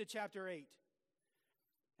we get to chapter 8.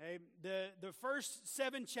 Okay? The first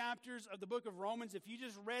 7 chapters of the book of Romans, if you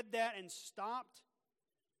just read that and stopped,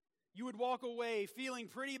 you would walk away feeling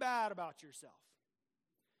pretty bad about yourself.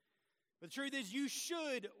 But the truth is, you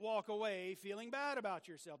should walk away feeling bad about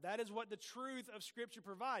yourself. That is what the truth of Scripture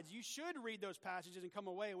provides. You should read those passages and come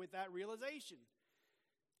away with that realization.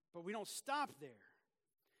 But we don't stop there.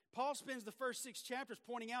 Paul spends the first 6 chapters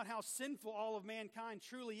pointing out how sinful all of mankind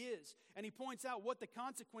truly is. And he points out what the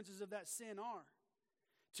consequences of that sin are.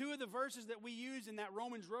 2 of the verses that we use in that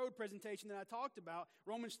Romans Road presentation that I talked about,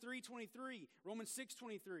 Romans 3:23, Romans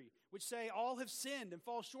 6:23, which say all have sinned and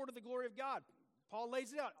fall short of the glory of God. Paul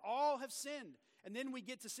lays it out. All have sinned. And then we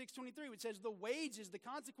get to 6:23, which says the wages, the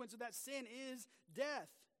consequence of that sin is death.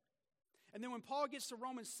 And then when Paul gets to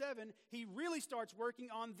Romans 7, he really starts working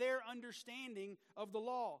on their understanding of the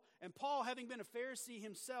law. And Paul, having been a Pharisee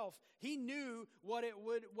himself, he knew what it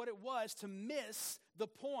was to miss the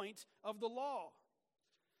point of the law.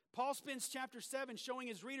 Paul spends chapter 7 showing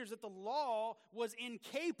his readers that the law was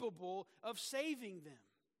incapable of saving them.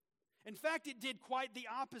 In fact, it did quite the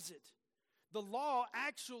opposite. The law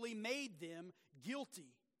actually made them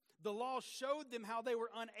guilty. The law showed them how they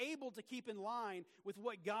were unable to keep in line with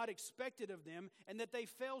what God expected of them, and that they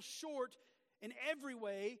fell short in every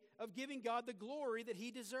way of giving God the glory that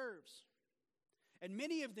He deserves. And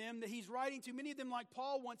many of them that he's writing to, many of them like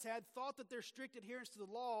Paul once had, thought that their strict adherence to the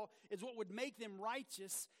law is what would make them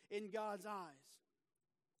righteous in God's eyes.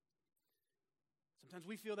 Sometimes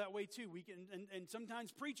we feel that way too. And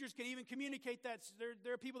sometimes preachers can even communicate that.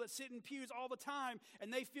 There are people that sit in pews all the time,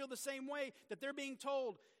 and they feel the same way, that they're being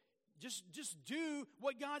told, just do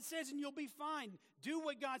what God says and you'll be fine. Do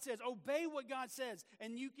what God says. Obey what God says,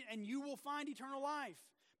 and you will find eternal life.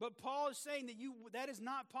 But Paul is saying that is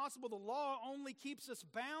not possible. The law only keeps us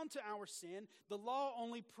bound to our sin. The law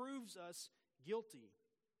only proves us guilty.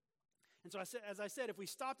 And so as I said, if we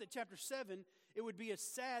stopped at chapter 7, it would be a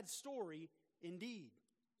sad story indeed.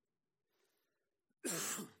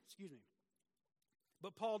 Excuse me.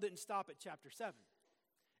 But Paul didn't stop at chapter 7,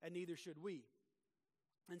 and neither should we.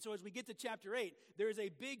 And so as we get to chapter 8, there is a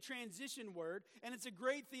big transition word, and it's a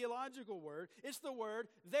great theological word. It's the word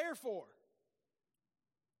therefore.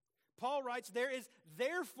 Paul writes, there is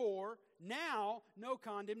therefore now no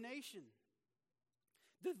condemnation.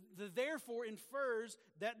 The therefore infers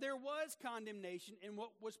that there was condemnation in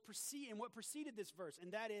what preceded this verse,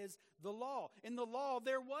 and that is the law. In the law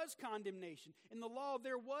there was condemnation. In the law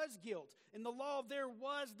there was guilt. In the law there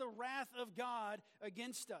was the wrath of God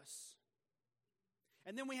against us.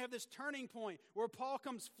 And then we have this turning point where Paul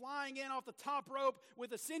comes flying in off the top rope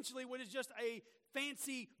with essentially what is just a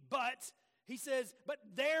fancy but. He says, but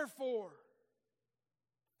therefore,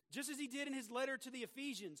 just as he did in his letter to the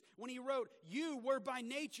Ephesians, when he wrote, you were by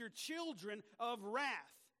nature children of wrath,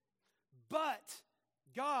 but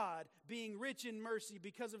God, being rich in mercy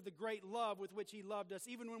because of the great love with which he loved us,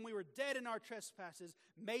 even when we were dead in our trespasses,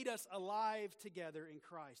 made us alive together in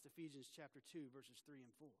Christ. Ephesians chapter 2, verses 3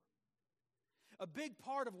 and 4. A big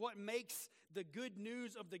part of what makes the good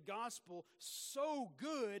news of the gospel so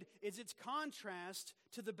good is its contrast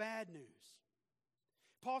to the bad news.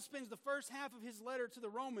 Paul spends the first half of his letter to the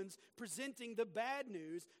Romans presenting the bad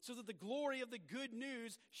news so that the glory of the good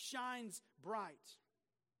news shines bright.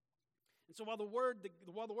 And so while the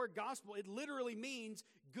word gospel, it literally means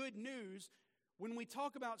good news, when we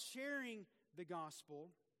talk about sharing the gospel,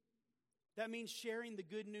 that means sharing the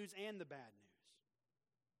good news and the bad news.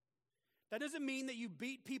 That doesn't mean that you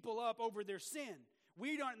beat people up over their sin.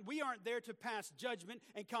 We aren't there to pass judgment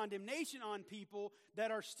and condemnation on people that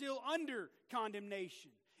are still under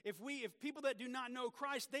condemnation. If people that do not know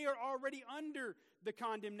Christ, they are already under the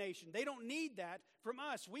condemnation. They don't need that from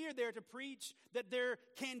us. We are there to preach that there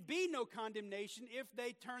can be no condemnation if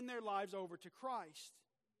they turn their lives over to Christ.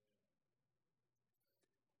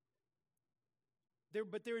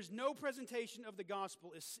 But there is no presentation of the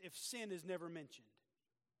gospel if sin is never mentioned.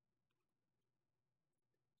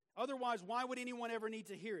 Otherwise, why would anyone ever need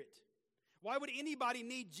to hear it? Why would anybody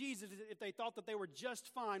need Jesus if they thought that they were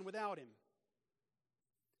just fine without him?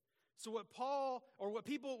 So what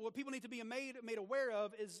people need to be made aware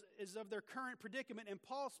of is of their current predicament. And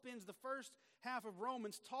Paul spends the first half of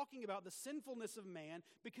Romans talking about the sinfulness of man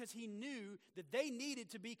because he knew that they needed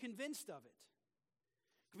to be convinced of it.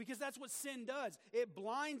 Because that's what sin does. It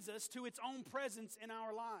blinds us to its own presence in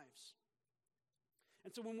our lives.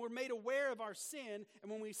 And so when we're made aware of our sin,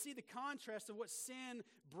 and when we see the contrast of what sin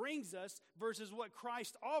brings us versus what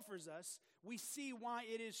Christ offers us, we see why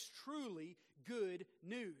it is truly good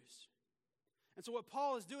news. And so what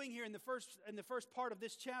Paul is doing here in the first part of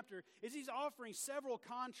this chapter is he's offering several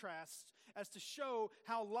contrasts as to show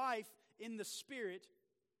how life in the Spirit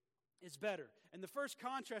is better. And the first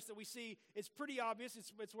contrast that we see is pretty obvious.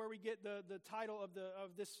 It's where we get the title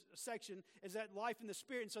of this section, is that life in the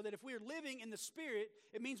Spirit. And so that if we are living in the Spirit,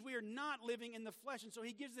 it means we are not living in the flesh. And so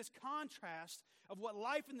he gives this contrast of what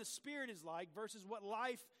life in the Spirit is like versus what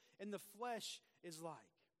life in the flesh is like.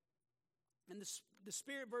 And the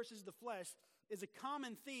Spirit versus the flesh is a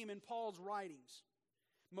common theme in Paul's writings,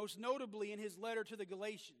 most notably in his letter to the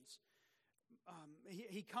Galatians.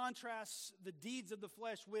 He contrasts the deeds of the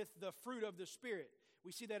flesh with the fruit of the Spirit.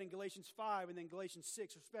 We see that in Galatians 5 and then Galatians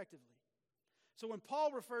 6, respectively. So when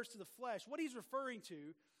Paul refers to the flesh, what he's referring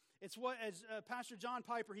to, it's what, as Pastor John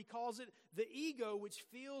Piper, he calls it the ego which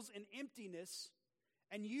feels an emptiness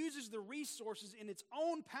and uses the resources in its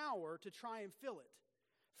own power to try and fill it.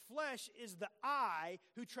 Flesh is the I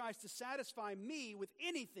who tries to satisfy me with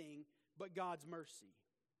anything but God's mercy.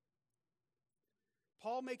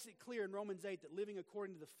 Paul makes it clear in Romans 8 that living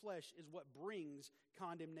according to the flesh is what brings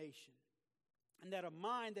condemnation. And that a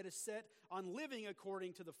mind that is set on living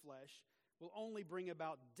according to the flesh will only bring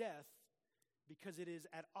about death because it is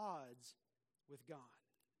at odds with God.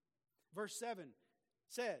 Verse 7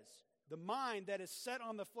 says, the mind that is set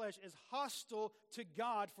on the flesh is hostile to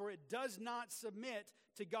God, for it does not submit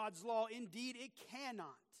to God's law. Indeed, it cannot.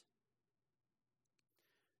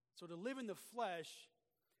 So to live in the flesh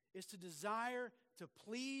is to desire to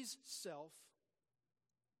please self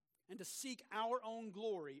and to seek our own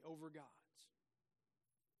glory over God's.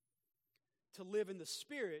 To live in the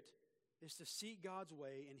Spirit is to seek God's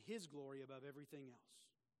way and His glory above everything else.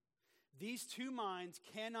 These two minds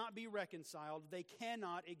cannot be reconciled. They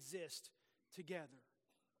cannot exist together.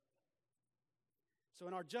 So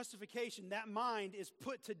in our justification, that mind is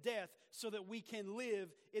put to death so that we can live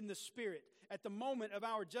in the Spirit. At the moment of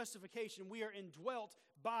our justification, we are indwelt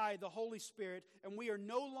by the Holy Spirit, and we are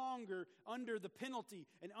no longer under the penalty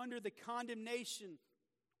and under the condemnation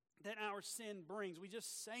that our sin brings. We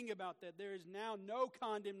just sang about that. There is now no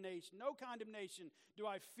condemnation. No condemnation do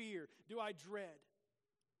I fear, do I dread.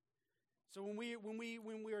 So when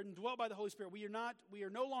we are indwelt by the Holy Spirit, we are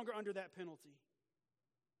no longer under that penalty.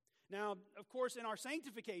 Now, of course, in our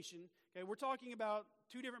sanctification, okay, we're talking about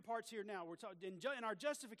two different parts here now. In our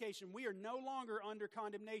justification, we are no longer under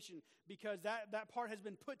condemnation because that part has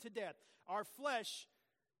been put to death. Our flesh,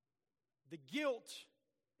 the guilt,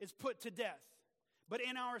 is put to death. But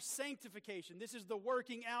in our sanctification, this is the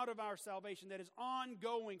working out of our salvation that is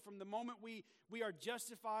ongoing from the moment we are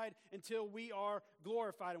justified until we are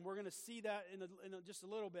glorified. And we're going to see that in just a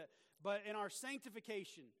little bit. But in our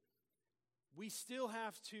sanctification, we still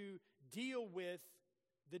have to deal with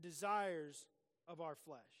the desires of our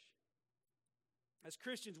flesh. As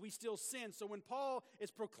Christians, we still sin. So when Paul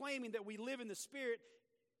is proclaiming that we live in the Spirit,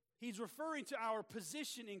 he's referring to our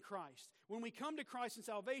position in Christ. When we come to Christ in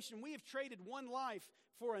salvation, we have traded one life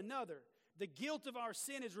for another. The guilt of our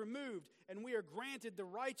sin is removed, and we are granted the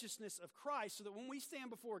righteousness of Christ so that when we stand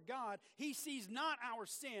before God, He sees not our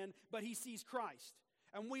sin, but He sees Christ.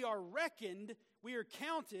 And we are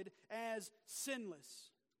counted as sinless.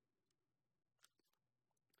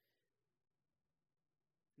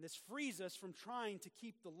 And this frees us from trying to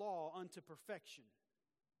keep the law unto perfection.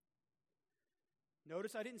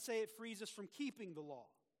 Notice I didn't say it frees us from keeping the law.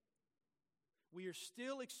 We are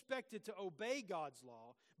still expected to obey God's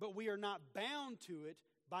law, but we are not bound to it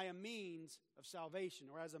by a means of salvation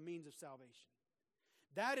or as a means of salvation.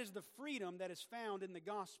 That is the freedom that is found in the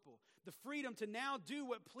gospel. The freedom to now do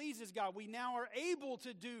what pleases God. We now are able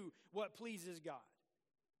to do what pleases God.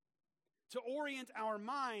 To orient our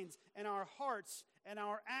minds and our hearts and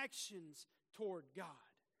our actions toward God.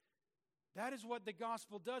 That is what the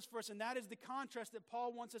gospel does for us, and that is the contrast that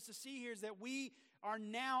Paul wants us to see here, is that we are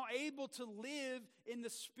now able to live in the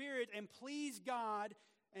Spirit and please God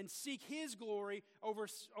and seek His glory over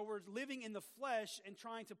living in the flesh and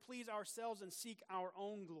trying to please ourselves and seek our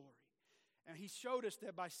own glory. And He showed us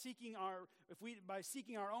that by seeking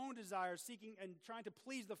our own desires, seeking and trying to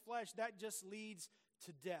please the flesh, that just leads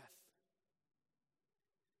to death.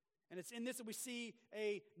 And it's in this that we see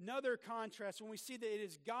another contrast when we see that it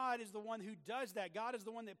is God is the one who does that. God is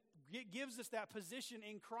the one that gives us that position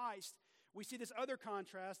in Christ. We see this other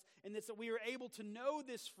contrast in this that we are able to know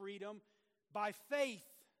this freedom by faith,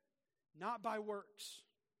 not by works.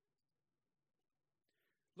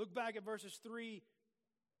 Look back at verses 3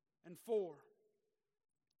 and 4.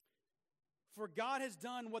 For God has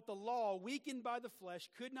done what the law, weakened by the flesh,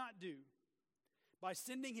 could not do, by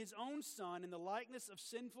sending His own Son in the likeness of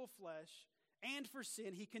sinful flesh, and for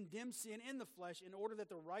sin He condemned sin in the flesh in order that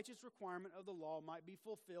the righteous requirement of the law might be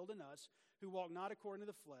fulfilled in us who walk not according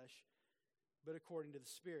to the flesh, but according to the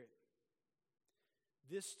Spirit.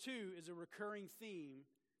 This too is a recurring theme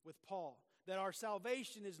with Paul, that our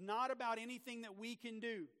salvation is not about anything that we can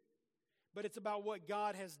do, but it's about what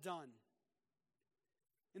God has done.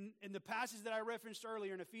 In the passage that I referenced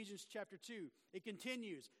earlier in Ephesians chapter 2, it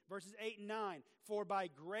continues, verses 8 and 9. For by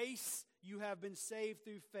grace you have been saved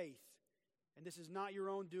through faith. And this is not your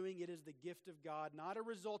own doing, it is the gift of God, not a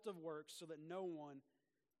result of works, so that no one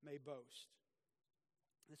may boast.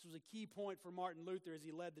 This was a key point for Martin Luther as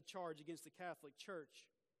he led the charge against the Catholic Church.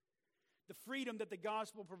 The freedom that the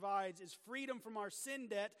gospel provides is freedom from our sin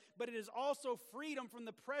debt, but it is also freedom from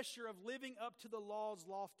the pressure of living up to the law's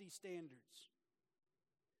lofty standards.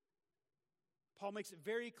 Paul makes it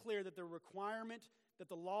very clear that the requirement that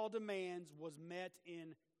the law demands was met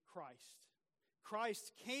in Christ.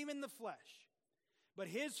 Christ came in the flesh, but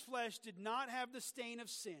His flesh did not have the stain of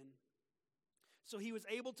sin, so He was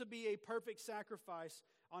able to be a perfect sacrifice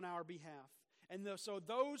on our behalf. And so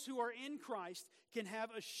those who are in Christ can have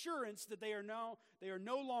assurance that they are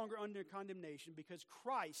no longer under condemnation because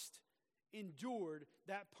Christ endured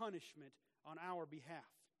that punishment on our behalf.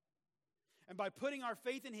 And by putting our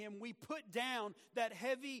faith in Him, we put down that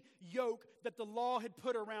heavy yoke that the law had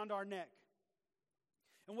put around our neck.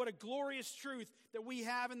 And what a glorious truth that we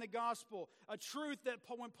have in the gospel. A truth that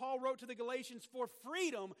when Paul wrote to the Galatians, for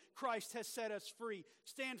freedom Christ has set us free.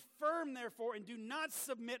 Stand firm, therefore, and do not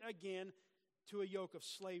submit again to a yoke of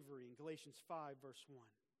slavery. In Galatians 5, verse 1.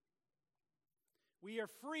 We are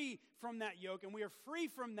free from that yoke, and we are free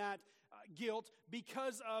from that guilt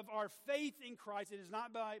because of our faith in Christ. It is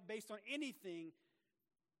not based on anything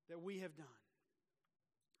that we have done.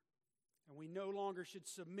 And we no longer should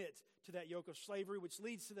submit to that yoke of slavery, which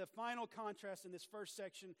leads to the final contrast in this first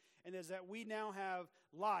section, and is that we now have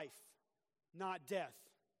life, not death.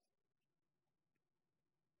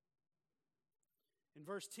 In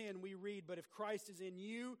verse 10, we read, but if Christ is in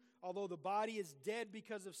you, although the body is dead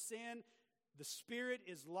because of sin, the Spirit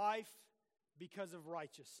is life because of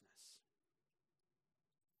righteousness.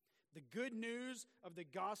 The good news of the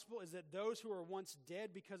gospel is that those who are once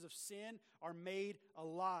dead because of sin are made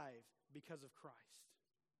alive because of Christ.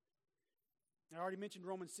 I already mentioned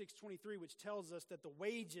Romans 6:23, which tells us that the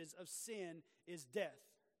wages of sin is death.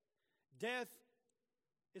 Death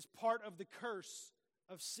is part of the curse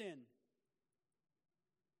of sin.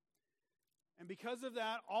 And because of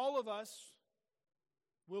that, all of us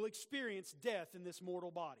will experience death in this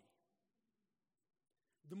mortal body.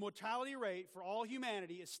 The mortality rate for all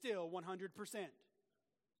humanity is still 100%.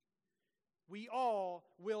 We all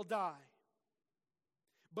will die.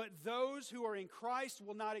 But those who are in Christ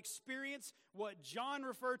will not experience what John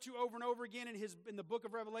referred to over and over again in the book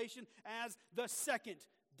of Revelation as the second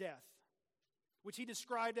death, which he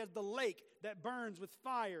described as the lake that burns with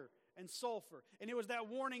fire and sulfur. And it was that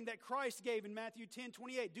warning that Christ gave in Matthew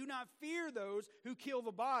 10:28. Do not fear those who kill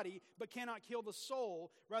the body, but cannot kill the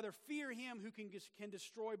soul. Rather, fear him who can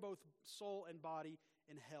destroy both soul and body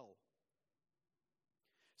in hell.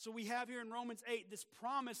 So we have here in Romans 8 this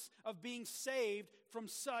promise of being saved from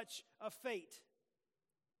such a fate.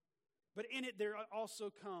 But in it there also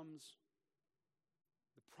comes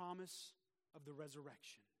the promise of the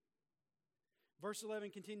resurrection. Verse 11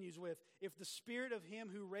 continues with, if the Spirit of Him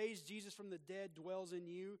who raised Jesus from the dead dwells in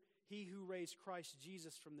you, He who raised Christ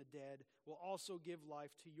Jesus from the dead will also give life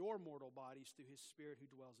to your mortal bodies through His Spirit who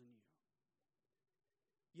dwells in you.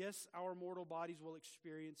 Yes, our mortal bodies will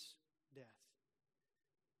experience death.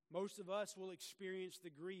 Most of us will experience the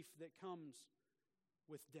grief that comes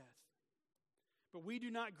with death. But we do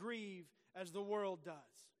not grieve as the world does,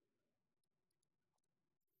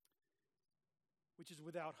 which is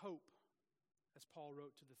without hope, as Paul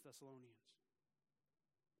wrote to the Thessalonians.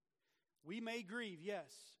 We may grieve,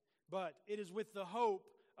 yes, but it is with the hope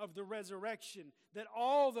of the resurrection that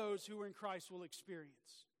all those who are in Christ will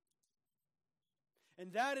experience.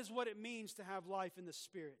 And that is what it means to have life in the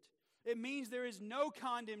Spirit. It means there is no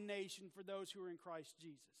condemnation for those who are in Christ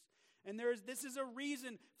Jesus. And this is a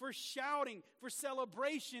reason for shouting, for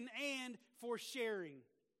celebration, and for sharing.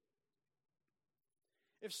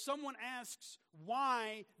 If someone asks,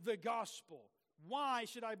 why the gospel? Why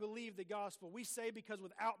should I believe the gospel? We say because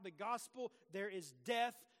without the gospel, there is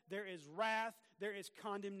death, there is wrath, there is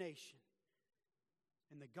condemnation.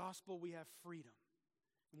 In the gospel, we have freedom,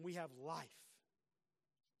 and we have life.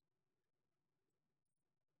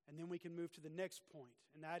 And then we can move to the next point,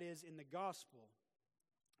 and that is in the gospel,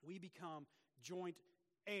 we become joint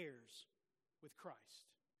heirs with Christ.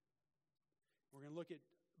 We're going to look at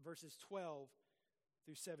verses 12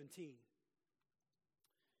 through 17.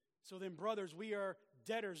 So then, brothers, we are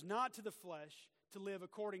debtors not to the flesh, to live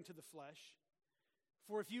according to the flesh.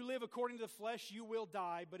 For if you live according to the flesh, you will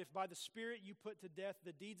die. But if by the Spirit you put to death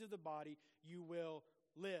the deeds of the body, you will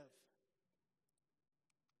live.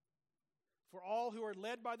 For all who are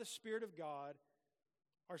led by the Spirit of God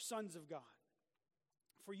are sons of God.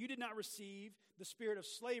 For you did not receive the spirit of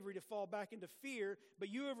slavery to fall back into fear, but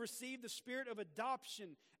you have received the spirit of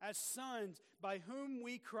adoption as sons, by whom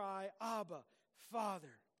we cry, Abba,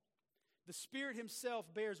 Father. The Spirit Himself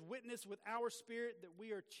bears witness with our spirit that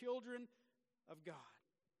we are children of God.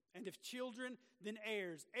 And if children, then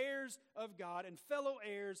heirs, heirs of God, and fellow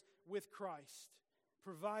heirs with Christ,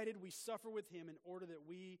 provided we suffer with Him in order that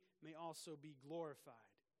we may also be glorified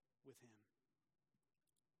with Him.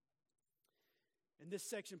 In this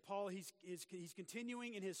section, Paul, he's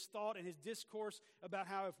continuing in his thought and his discourse about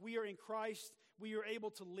how if we are in Christ, we are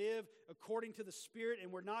able to live according to the Spirit,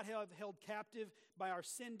 and we're not held captive by our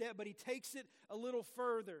sin debt. But he takes it a little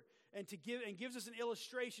further and gives us an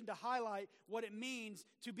illustration to highlight what it means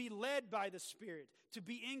to be led by the Spirit, to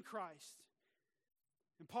be in Christ.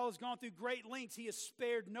 And Paul has gone through great lengths. He has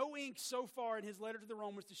spared no ink so far in his letter to the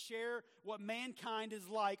Romans to share what mankind is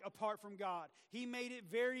like apart from God. He made it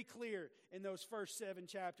very clear in those first 7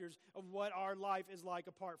 chapters of what our life is like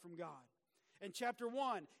apart from God. In chapter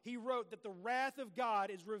 1, he wrote that the wrath of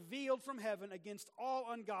God is revealed from heaven against all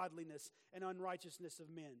ungodliness and unrighteousness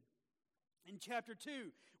of men. In chapter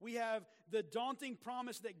 2, we have the daunting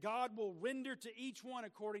promise that God will render to each one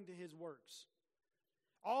according to his works.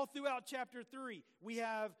 All throughout chapter 3, we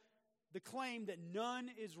have the claim that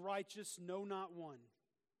none is righteous, no, not one.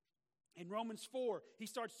 In Romans 4, he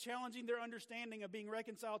starts challenging their understanding of being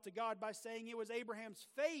reconciled to God by saying it was Abraham's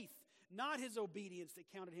faith, not his obedience,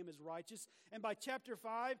 that counted him as righteous. And by chapter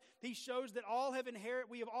 5, he shows that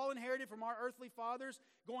we have all inherited from our earthly fathers,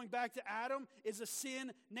 going back to Adam, is a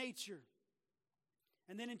sin nature.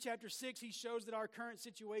 And then in chapter 6, he shows that our current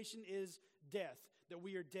situation is death, that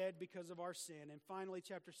we are dead because of our sin. And finally,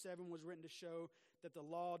 chapter 7 was written to show that the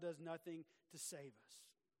law does nothing to save us.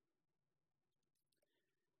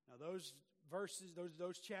 Now, those verses,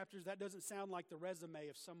 those chapters, that doesn't sound like the resume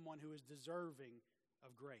of someone who is deserving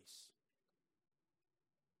of grace.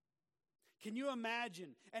 Can you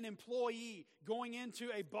imagine an employee going into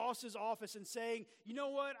a boss's office and saying, you know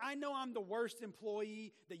what, I know I'm the worst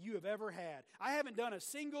employee that you have ever had. I haven't done a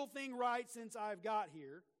single thing right since I've got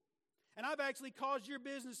here. And I've actually caused your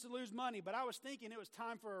business to lose money, but I was thinking it was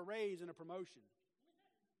time for a raise and a promotion.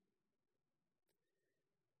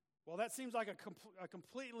 Well, that seems like a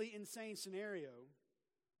completely insane scenario.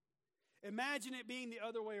 Imagine it being the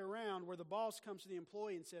other way around, where the boss comes to the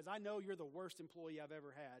employee and says, I know you're the worst employee I've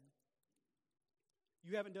ever had.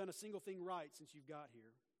 You haven't done a single thing right since you've got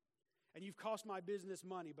here. And you've cost my business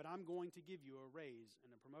money, but I'm going to give you a raise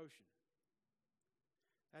and a promotion.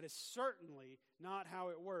 That is certainly not how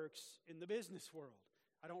it works in the business world.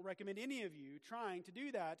 I don't recommend any of you trying to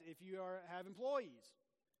do that if you have employees.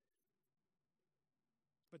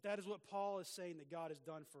 But that is what Paul is saying that God has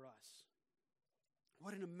done for us.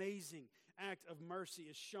 What an amazing act of mercy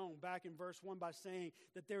is shown back in verse 1 by saying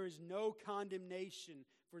that there is no condemnation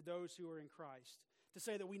for those who are in Christ. To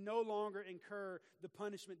say that we no longer incur the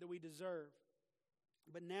punishment that we deserve.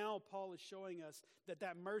 But now Paul is showing us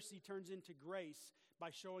that mercy turns into grace by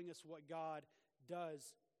showing us what God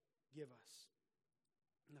does give us.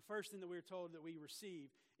 And the first thing that we're told that we receive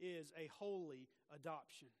is a holy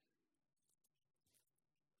adoption.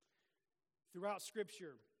 Throughout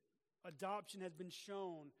Scripture, adoption has been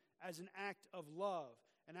shown as an act of love,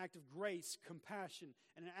 an act of grace, compassion,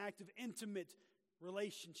 and an act of intimate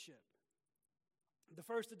relationship. The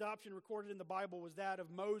first adoption recorded in the Bible was that of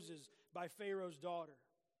Moses by Pharaoh's daughter.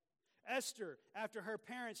 Esther, after her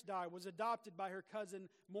parents died, was adopted by her cousin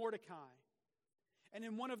Mordecai. And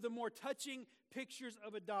in one of the more touching pictures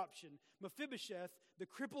of adoption, Mephibosheth, the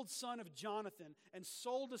crippled son of Jonathan and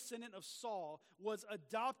sole descendant of Saul, was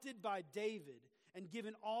adopted by David and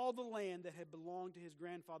given all the land that had belonged to his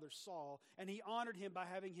grandfather Saul, and he honored him by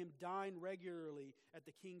having him dine regularly at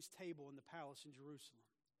the king's table in the palace in Jerusalem.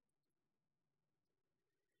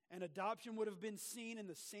 And adoption would have been seen in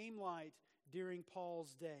the same light during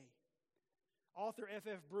Paul's day. Author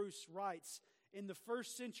F.F. Bruce writes, in the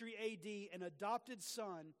 1st century A.D., an adopted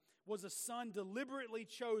son was a son deliberately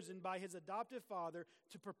chosen by his adoptive father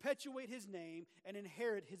to perpetuate his name and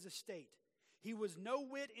inherit his estate. He was no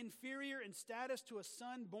whit inferior in status to a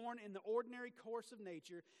son born in the ordinary course of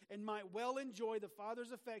nature, and might well enjoy the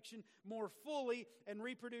father's affection more fully and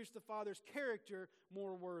reproduce the father's character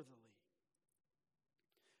more worthily.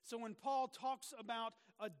 So when Paul talks about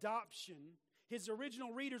adoption, his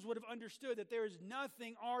original readers would have understood that there is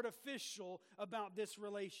nothing artificial about this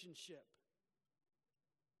relationship.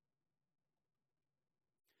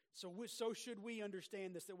 So should we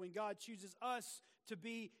understand this, that when God chooses us to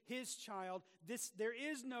be His child, there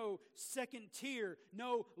is no second tier,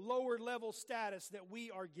 no lower level status that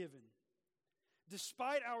we are given.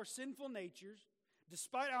 Despite our sinful natures,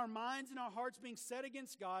 despite our minds and our hearts being set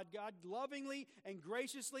against God, God lovingly and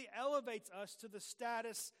graciously elevates us to the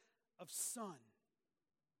status of son.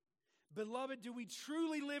 Beloved, do we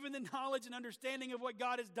truly live in the knowledge and understanding of what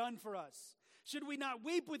God has done for us? Should we not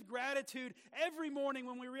weep with gratitude every morning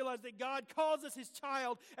when we realize that God calls us His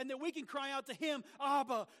child and that we can cry out to Him,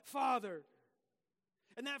 Abba, Father?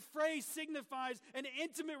 And that phrase signifies an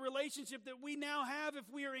intimate relationship that we now have if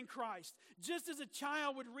we are in Christ. Just as a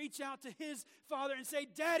child would reach out to his father and say,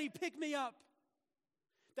 Daddy, pick me up.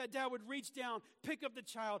 That dad would reach down, pick up the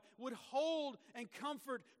child, would hold and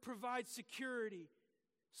comfort, provide security.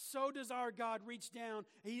 So does our God reach down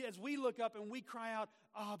as we look up and we cry out,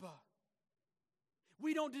 Abba.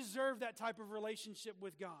 We don't deserve that type of relationship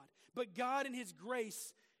with God, but God in His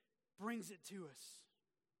grace brings it to us.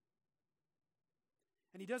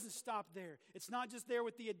 And He doesn't stop there. It's not just there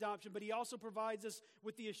with the adoption, but He also provides us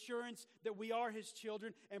with the assurance that we are His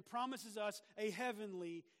children and promises us a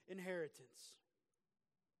heavenly inheritance.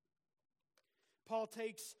 Paul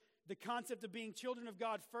takes the concept of being children of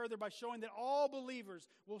God further by showing that all believers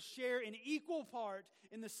will share in equal part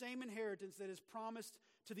in the same inheritance that is promised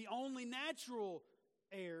to the only natural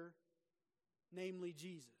heir, namely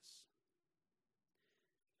Jesus.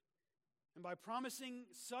 And by promising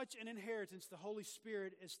such an inheritance, the Holy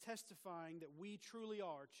Spirit is testifying that we truly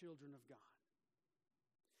are children of God.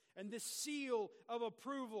 And this seal of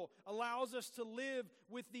approval allows us to live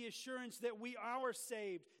with the assurance that we are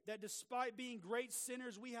saved, that despite being great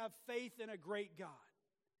sinners, we have faith in a great God.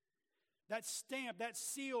 That stamp, that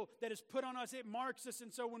seal that is put on us, it marks us.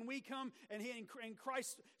 And so when we come and in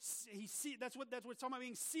Christ, that's what it's talking about,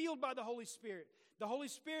 being sealed by the Holy Spirit. The Holy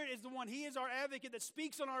Spirit is the one, He is our advocate that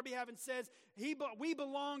speaks on our behalf and says, we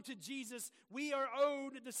belong to Jesus. We are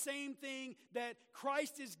owed the same thing that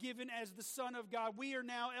Christ is given as the Son of God. We are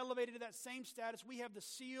now elevated to that same status. We have the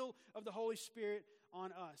seal of the Holy Spirit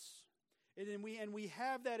on us. And we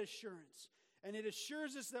have that assurance. And it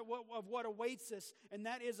assures us that of what awaits us, and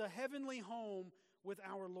that is a heavenly home with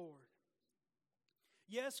our Lord.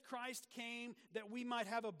 Yes, Christ came that we might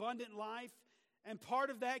have abundant life, and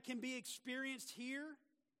part of that can be experienced here.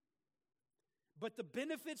 But the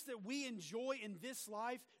benefits that we enjoy in this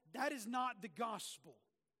life, that is not the gospel.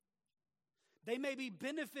 They may be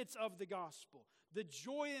benefits of the gospel. The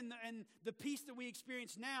joy and the peace that we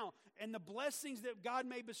experience now and the blessings that God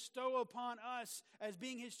may bestow upon us as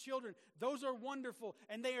being His children, those are wonderful.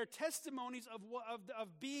 And they are testimonies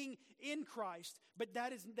of being in Christ, but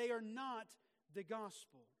they are not the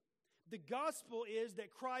gospel. The gospel is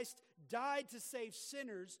that Christ died to save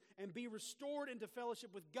sinners and be restored into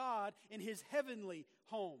fellowship with God in His heavenly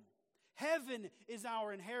home. Heaven is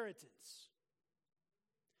our inheritance.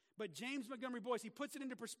 But James Montgomery Boyce, he puts it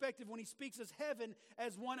into perspective when he speaks of heaven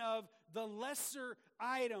as one of the lesser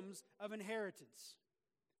items of inheritance.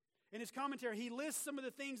 In his commentary, he lists some of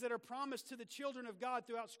the things that are promised to the children of God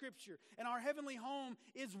throughout Scripture. And our heavenly home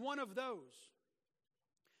is one of those.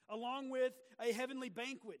 Along with a heavenly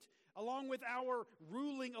banquet, along with our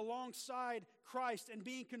ruling alongside Christ and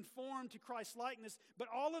being conformed to Christ's likeness. But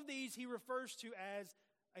all of these he refers to as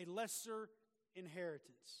a lesser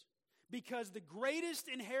inheritance. Because the greatest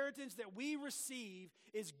inheritance that we receive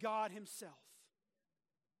is God Himself.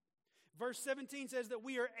 Verse 17 says that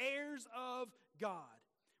we are heirs of God,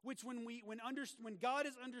 which when God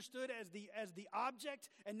is understood as the object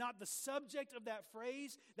and not the subject of that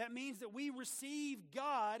phrase, that means that we receive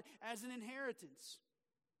God as an inheritance.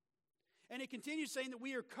 And it continues saying that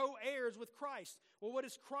we are co-heirs with Christ. Well, what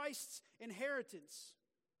is Christ's inheritance?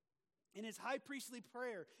 In His high priestly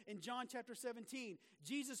prayer in John chapter 17,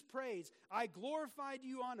 Jesus prays, I glorified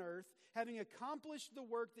you on earth, having accomplished the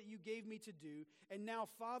work that you gave me to do, and now,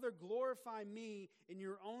 Father, glorify me in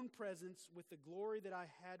your own presence with the glory that I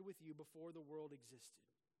had with you before the world existed.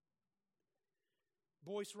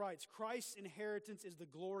 Boyce writes, Christ's inheritance is the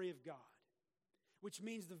glory of God. which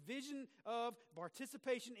means the vision of,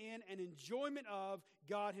 participation in, and enjoyment of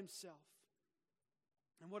God Himself.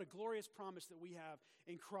 And what a glorious promise that we have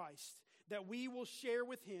in Christ, that we will share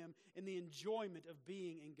with Him in the enjoyment of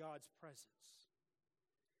being in God's presence.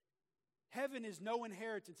 Heaven is no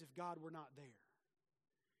inheritance if God were not there.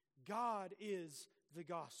 God is the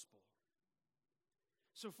gospel.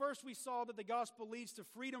 So first we saw that the gospel leads to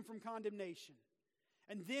freedom from condemnation,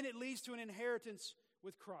 and then it leads to an inheritance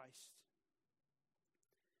with Christ.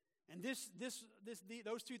 And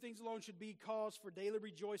those two things alone should be cause for daily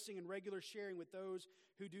rejoicing and regular sharing with those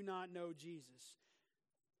who do not know Jesus.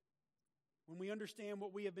 When we understand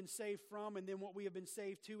what we have been saved from and then what we have been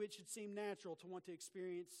saved to, it should seem natural to want to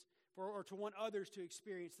experience or to want others to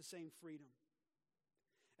experience the same freedom.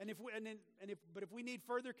 But if we need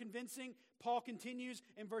further convincing, Paul continues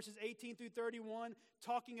in verses 18 through 31,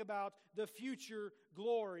 talking about the future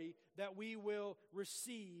glory that we will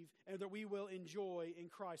receive and that we will enjoy in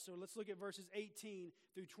Christ. So let's look at verses 18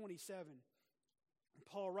 through 27.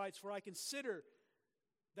 Paul writes, "For I consider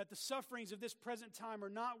that the sufferings of this present time are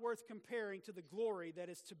not worth comparing to the glory that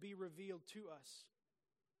is to be revealed to us.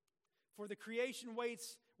 For the creation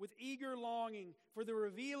waits with eager longing for the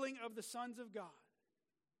revealing of the sons of God.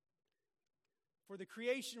 For the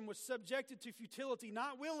creation was subjected to futility,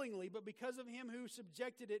 not willingly, but because of Him who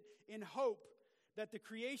subjected it, in hope that the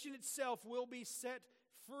creation itself will be set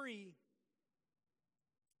free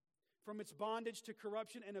from its bondage to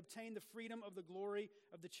corruption and obtain the freedom of the glory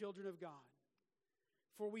of the children of God.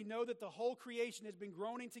 For we know that the whole creation has been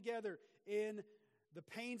groaning together in the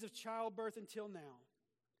pains of childbirth until now.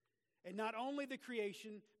 And not only the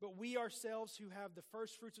creation, but we ourselves who have the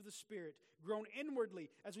first fruits of the Spirit, groan inwardly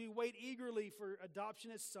as we wait eagerly for adoption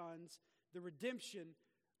as sons, the redemption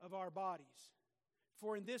of our bodies.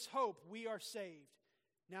 For in this hope we are saved.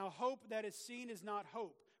 Now hope that is seen is not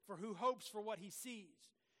hope, for who hopes for what he sees?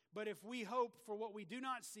 But if we hope for what we do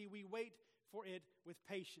not see, we wait for it with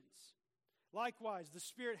patience. Likewise, the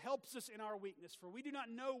Spirit helps us in our weakness, for we do not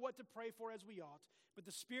know what to pray for as we ought, but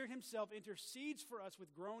the Spirit Himself intercedes for us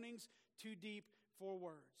with groanings too deep for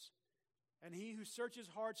words. And He who searches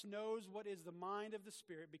hearts knows what is the mind of the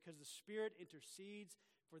Spirit, because the Spirit intercedes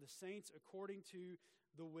for the saints according to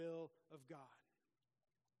the will of God."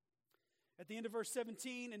 At the end of verse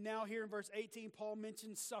 17, and now here in verse 18, Paul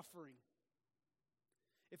mentions suffering.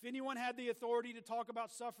 If anyone had the authority to talk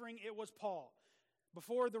about suffering, it was Paul.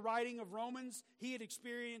 Before the writing of Romans, he had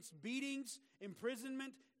experienced beatings,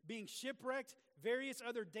 imprisonment, being shipwrecked, various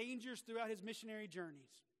other dangers throughout his missionary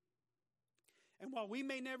journeys. And while we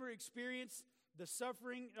may never experience the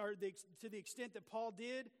suffering to the extent that Paul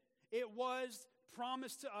did, it was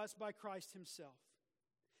promised to us by Christ Himself.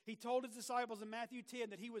 He told His disciples in Matthew 10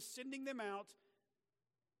 that He was sending them out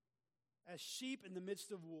as sheep in the midst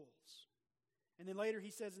of wolves. And then later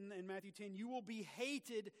He says in Matthew 10, "You will be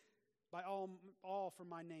hated by all for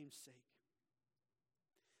my name's sake."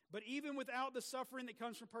 But even without the suffering that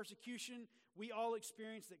comes from persecution, we all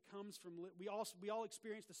experience the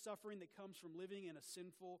suffering that comes from living in a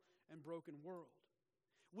sinful and broken world.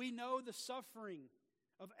 We know the suffering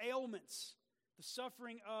of ailments, the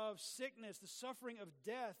suffering of sickness, the suffering of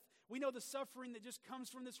death. We know the suffering that just comes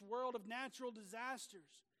from this world of natural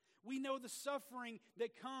disasters. We know the suffering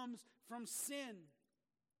that comes from sin.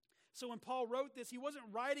 So when Paul wrote this, he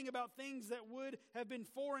wasn't writing about things that would have been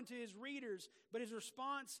foreign to his readers, but his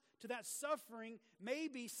response to that suffering may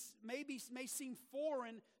seem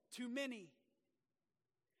foreign to many.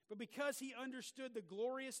 But because he understood the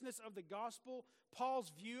gloriousness of the gospel, Paul's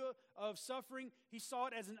view of suffering, he saw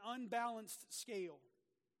it as an unbalanced scale.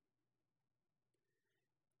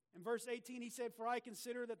 In verse 18, he said, "For I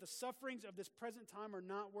consider that the sufferings of this present time are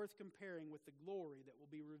not worth comparing with the glory that will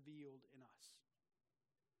be revealed in us."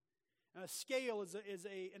 Scale is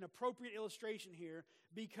an appropriate illustration here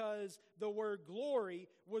because the word glory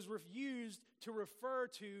was used to refer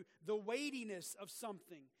to the weightiness of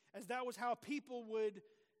something, as that was how people would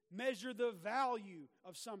measure the value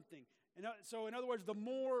of something. So in other words, the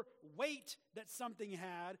more weight that something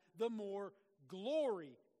had, the more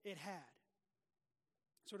glory it had.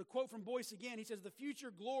 So to quote from Boyce again, he says, "The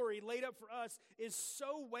future glory laid up for us is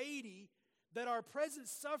so weighty that our present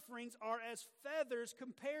sufferings are as feathers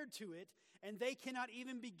compared to it, and they cannot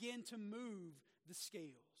even begin to move the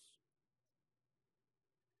scales."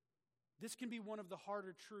 This can be one of the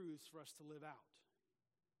harder truths for us to live out.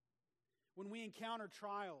 When we encounter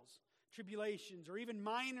trials, tribulations, or even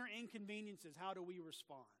minor inconveniences, how do we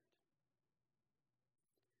respond?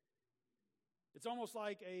 It's almost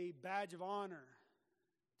like a badge of honor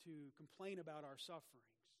to complain about our sufferings.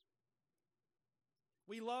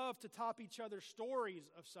 We love to top each other's stories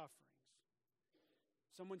of sufferings.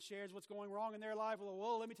 Someone shares what's going wrong in their life.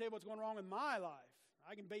 Well, let me tell you what's going wrong in my life.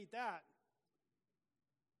 I can beat that.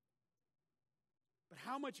 But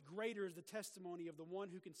how much greater is the testimony of the one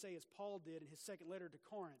who can say, as Paul did in his second letter to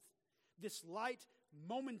Corinth, this light,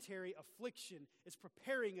 momentary affliction is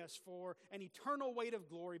preparing us for an eternal weight of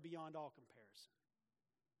glory beyond all comparison.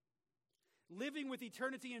 Living with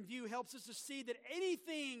eternity in view helps us to see that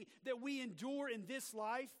anything that we endure in this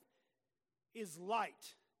life is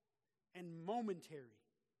light and momentary.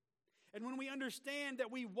 And when we understand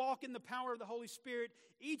that we walk in the power of the Holy Spirit,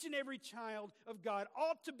 each and every child of God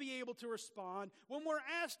ought to be able to respond when we're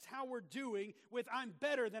asked how we're doing with, "I'm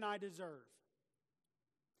better than I deserve."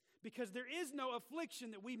 Because there is no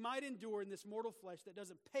affliction that we might endure in this mortal flesh that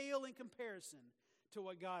doesn't pale in comparison to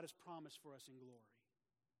what God has promised for us in glory.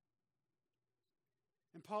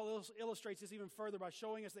 And Paul illustrates this even further by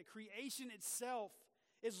showing us that creation itself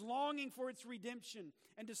is longing for its redemption.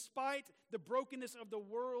 And despite the brokenness of the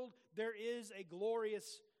world, there is a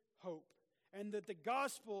glorious hope. And that the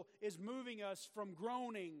gospel is moving us from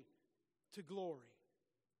groaning to glory.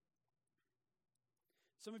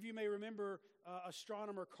 Some of you may remember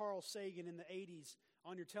astronomer Carl Sagan in the 80s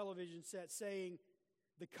on your television set saying,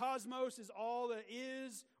 "The cosmos is all that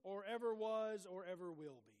is or ever was or ever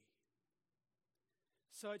will be."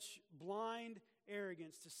 Such blind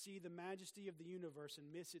arrogance to see the majesty of the universe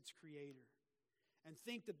and miss its creator and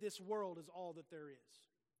think that this world is all that there is.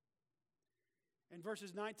 In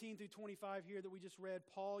verses 19 through 25 here that we just read,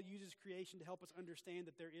 Paul uses creation to help us understand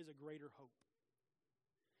that there is a greater hope.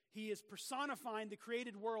 He is personifying the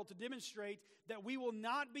created world to demonstrate that we will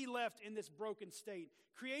not be left in this broken state.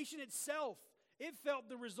 Creation itself, it felt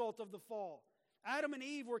the result of the fall. Adam and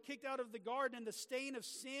Eve were kicked out of the garden, and the stain of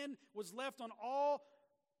sin was left on all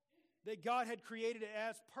that God had created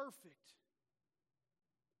as perfect.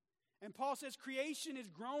 And Paul says creation is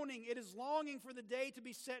groaning. It is longing for the day to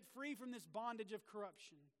be set free from this bondage of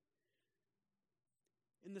corruption.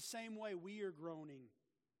 In the same way, we are groaning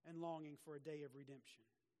and longing for a day of redemption.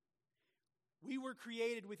 We were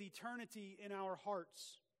created with eternity in our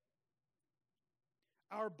hearts.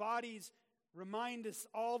 Our bodies remind us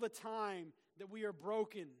all the time that we are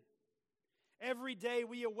broken. Every day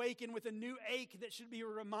we awaken with a new ache that should be a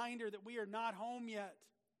reminder that we are not home yet.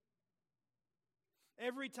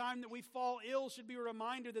 Every time that we fall ill should be a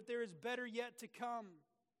reminder that there is better yet to come.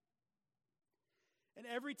 And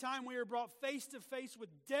every time we are brought face to face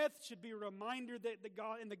with death should be a reminder that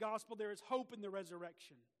in the gospel there is hope in the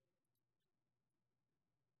resurrection.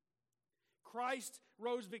 Christ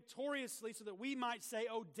rose victoriously so that we might say,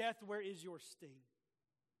 "Oh, death, where is your sting?"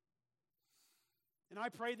 And I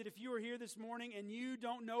pray that if you are here this morning and you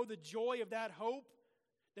don't know the joy of that hope,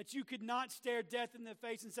 that you could not stare death in the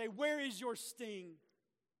face and say, "Where is your sting?"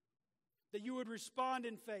 That you would respond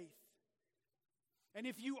in faith. And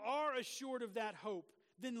if you are assured of that hope,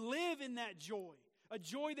 then live in that joy. A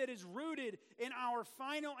joy that is rooted in our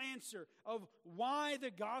final answer of why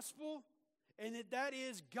the gospel, and that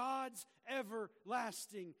is God's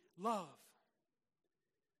everlasting love.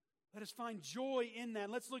 Let us find joy in that.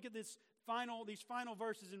 Let's look at these final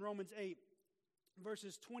verses in Romans 8,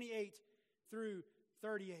 verses 28 through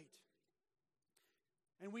 38.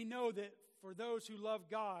 And we know that for those who love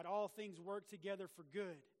God, all things work together for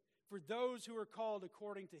good, for those who are called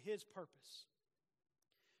according to His purpose.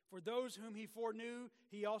 For those whom He foreknew,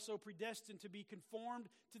 He also predestined to be conformed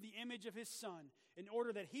to the image of His Son, in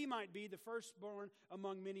order that He might be the firstborn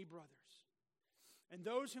among many brothers. And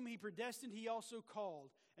those whom He predestined, He also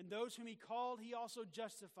called. And those whom He called, He also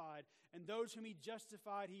justified. And those whom He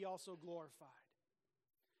justified, He also glorified.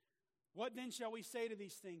 What then shall we say to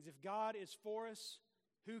these things? If God is for us,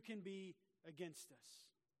 who can be against us?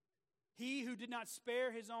 He who did not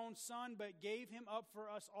spare His own Son, but gave Him up for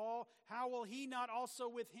us all, how will He not also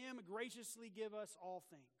with Him graciously give us all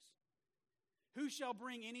things? Who shall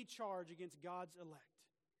bring any charge against God's elect?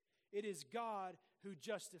 It is God who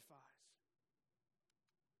justifies.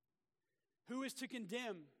 Who is to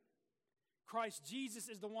condemn? Christ Jesus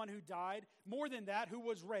is the one who died, more than that, who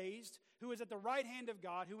was raised, who is at the right hand of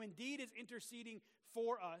God, who indeed is interceding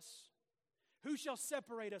for us. Who shall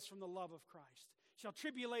separate us from the love of Christ? Shall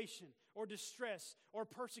tribulation or distress or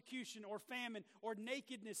persecution or famine or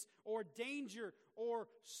nakedness or danger or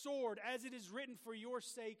sword, as it is written, for your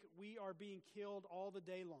sake we are being killed all the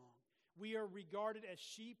day long. We are regarded as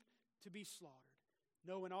sheep to be slaughtered.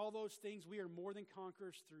 No, in all those things we are more than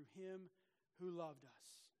conquerors through Him who loved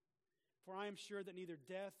us. For I am sure that neither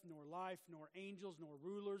death, nor life, nor angels, nor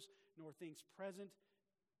rulers, nor things present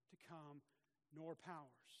to come, nor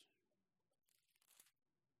powers,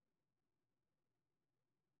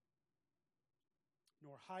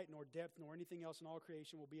 nor height, nor depth, nor anything else in all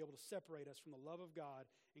creation will be able to separate us from the love of God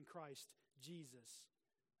in Christ Jesus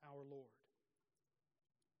our Lord.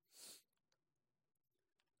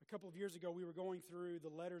 A couple of years ago, we were going through the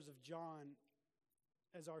letters of John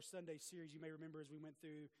as our Sunday series. You may remember as we went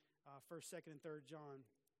through 1st, 2nd, and 3rd John.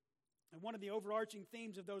 And one of the overarching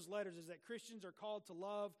themes of those letters is that Christians are called to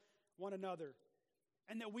love one another,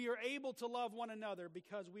 and that we are able to love one another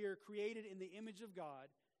because we are created in the image of God,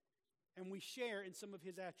 and we share in some of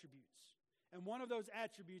His attributes. And one of those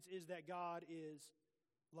attributes is that God is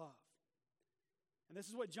love. And this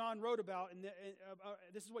is what John wrote about.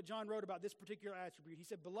 This is what John wrote about this particular attribute. He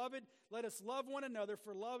said, "Beloved, let us love one another,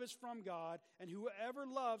 for love is from God, and whoever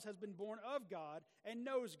loves has been born of God and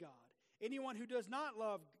knows God. Anyone who does not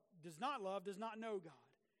love does not know God,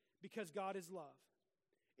 because God is love.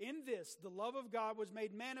 In this, the love of God was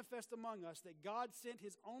made manifest among us, that God sent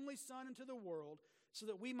His only Son into the world so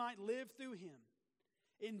that we might live through Him.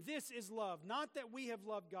 In this is love, not that we have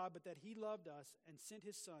loved God, but that He loved us and sent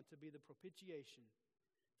His Son to be the propitiation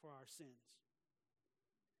for our sins."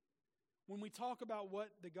 When we talk about what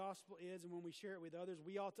the gospel is and when we share it with others,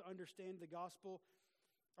 we ought to understand the gospel,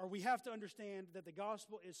 or we have to understand that the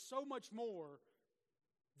gospel is so much more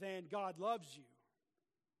than God loves you.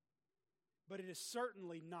 But it is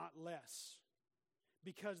certainly not less,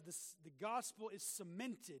 because the gospel is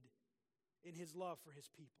cemented in His love for His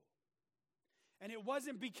people. And it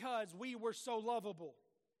wasn't because we were so lovable.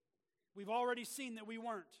 We've already seen that we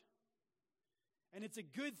weren't. And it's a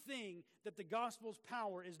good thing that the gospel's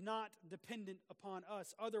power is not dependent upon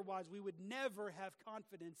us. Otherwise, we would never have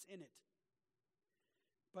confidence in it.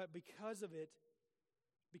 But because of it,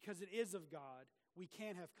 because it is of God, we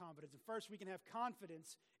can have confidence. And first, we can have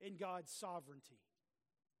confidence in God's sovereignty.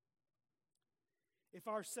 If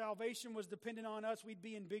our salvation was dependent on us, we'd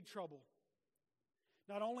be in big trouble.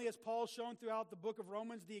 Not only has Paul shown throughout the book of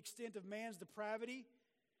Romans the extent of man's depravity,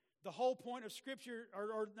 the whole point of Scripture,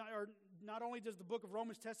 or not only does the book of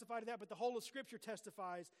Romans testify to that, but the whole of Scripture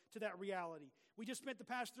testifies to that reality. We just spent the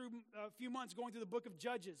past few months going through the book of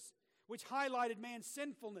Judges, which highlighted man's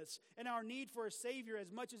sinfulness and our need for a Savior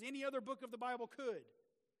as much as any other book of the Bible could.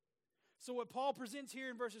 So what Paul presents here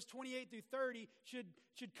in verses 28 through 30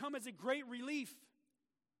 should come as a great relief.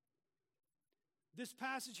 This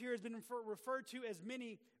passage here has been referred to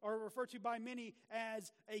by many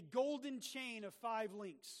as a golden chain of 5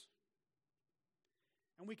 links.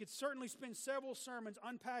 And we could certainly spend several sermons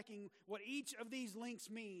unpacking what each of these links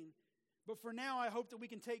mean. But for now, I hope that we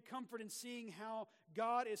can take comfort in seeing how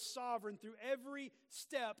God is sovereign through every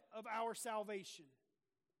step of our salvation.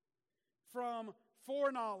 From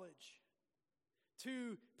foreknowledge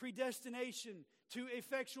to predestination, to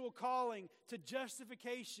effectual calling, to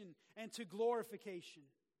justification, and to glorification.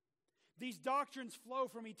 These doctrines flow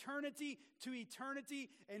from eternity to eternity,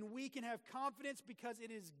 and we can have confidence because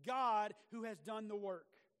it is God who has done the work.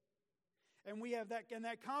 And we have that, and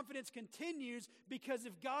that confidence continues because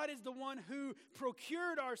if God is the one who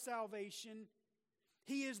procured our salvation,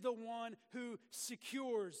 He is the one who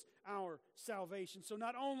secures our salvation. So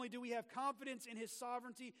not only do we have confidence in His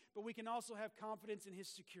sovereignty, but we can also have confidence in His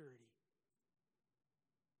security.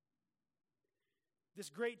 This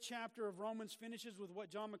great chapter of Romans finishes with what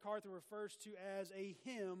John MacArthur refers to as a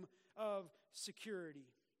hymn of security.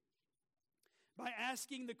 By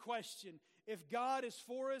asking the question, if God is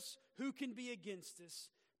for us, who can be against us?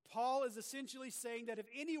 Paul is essentially saying that if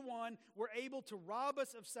anyone were able to rob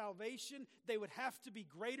us of salvation, they would have to be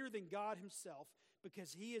greater than God Himself,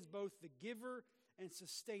 because He is both the giver and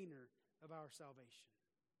sustainer of our salvation.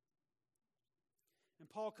 And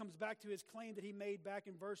Paul comes back to his claim that he made back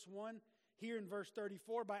in verse 1, here in verse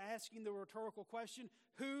 34, by asking the rhetorical question,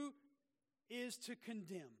 who is to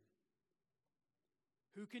condemn?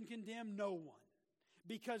 Who can condemn? No one.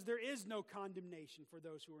 Because there is no condemnation for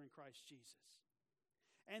those who are in Christ Jesus.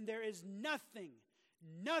 And there is nothing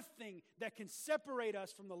that can separate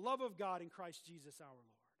us from the love of God in Christ Jesus our Lord.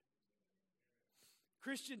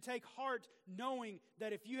 Christian, take heart knowing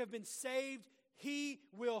that if you have been saved, He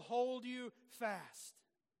will hold you fast.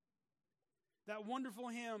 That wonderful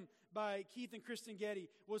hymn by Keith and Kristen Getty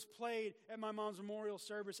was played at my mom's memorial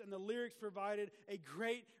service, and the lyrics provided a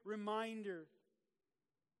great reminder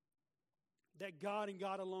that God and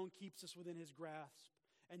God alone keeps us within His grasp,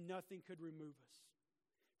 and nothing could remove us.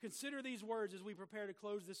 Consider these words as we prepare to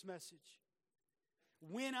close this message.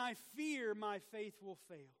 When I fear my faith will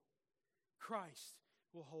fail, Christ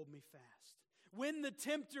will hold me fast. When the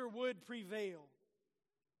tempter would prevail,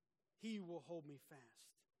 He will hold me fast.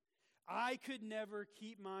 I could never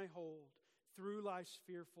keep my hold through life's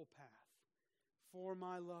fearful path, for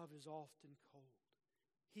my love is often cold.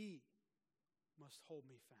 He must hold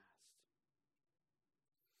me fast.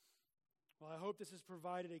 Well, I hope this has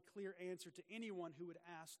provided a clear answer to anyone who would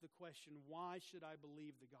ask the question, why should I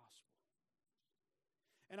believe the gospel?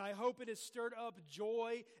 And I hope it has stirred up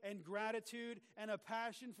joy and gratitude and a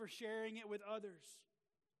passion for sharing it with others.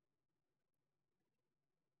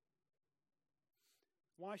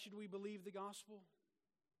 Why should we believe the gospel?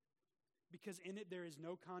 Because in it there is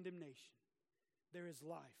no condemnation. There is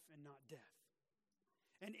life and not death.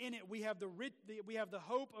 And in it we have the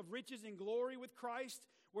hope of riches and glory with Christ,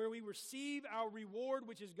 where we receive our reward,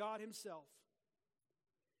 which is God Himself.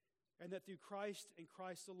 And that through Christ and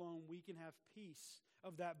Christ alone we can have peace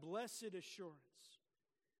of that blessed assurance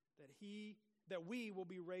that we will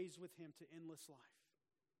be raised with Him to endless life,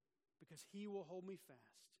 because He will hold me fast,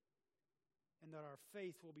 and that our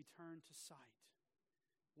faith will be turned to sight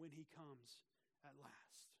when He comes at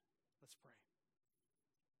last. Let's pray.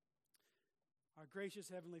 Our gracious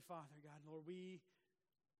Heavenly Father, God, Lord, we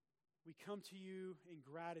come to You in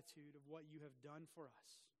gratitude of what You have done for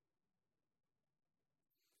us.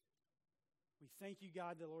 We thank You,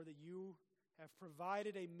 God, that, Lord, that You have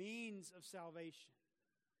provided a means of salvation.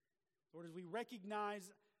 Lord, as we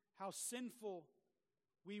recognize how sinful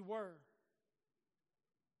we were,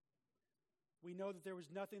 we know that there was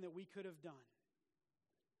nothing that we could have done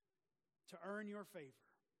to earn Your favor.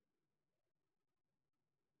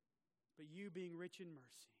 But You, being rich in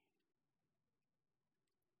mercy,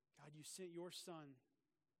 God, You sent Your Son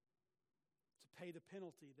to pay the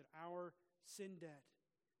penalty that our sin debt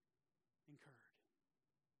incurred.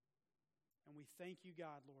 And we thank You,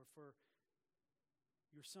 God, Lord, for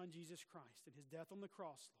Your Son, Jesus Christ, and His death on the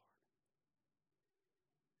cross, Lord.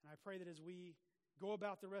 And I pray that as we go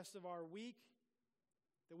about the rest of our week,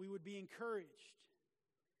 that we would be encouraged,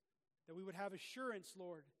 that we would have assurance,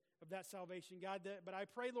 Lord, of that salvation, God. But I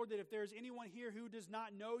pray, Lord, that if there's anyone here who does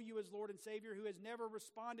not know You as Lord and Savior, who has never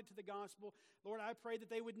responded to the gospel, Lord, I pray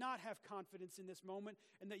that they would not have confidence in this moment,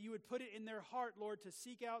 and that You would put it in their heart, Lord, to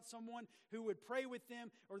seek out someone who would pray with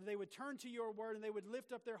them, or that they would turn to Your word and they would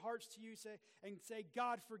lift up their hearts to You and say,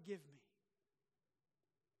 God, forgive me.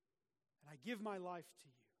 And I give my life to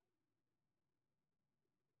You.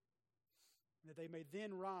 And that they may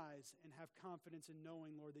then rise and have confidence in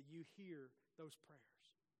knowing, Lord, that You hear those prayers.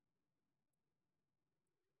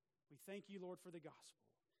 We thank You, Lord, for the gospel.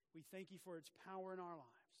 We thank You for its power in our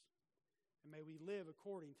lives. And may we live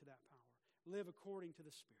according to that power, live according to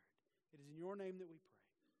the Spirit. It is in Your name that we pray.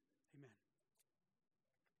 Amen.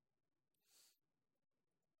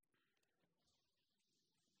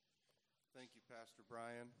 Thank you, Pastor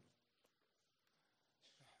Brian.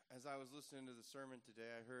 As I was listening to the sermon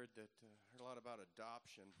today, I heard a lot about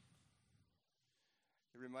adoption.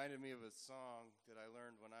 It reminded me of a song that I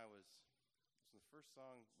learned when one of the first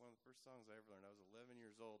songs I ever learned. I was 11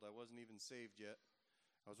 years old. I wasn't even saved yet.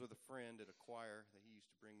 I was with a friend at a choir that he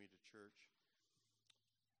used to bring me to church.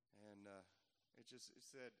 And it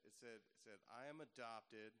said, I am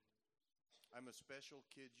adopted. I'm a special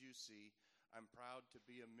kid you see. I'm proud to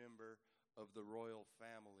be a member of the royal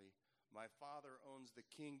family. My Father owns the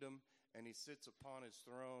kingdom, and He sits upon His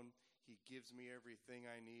throne. He gives me everything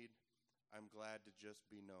I need. I'm glad to just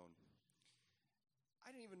be known.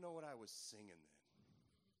 I didn't even know what I was singing then.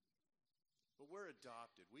 But we're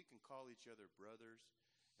adopted. We can call each other brothers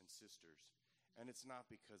and sisters. And it's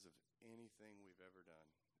not because of anything we've ever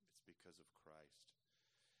done. It's because of Christ.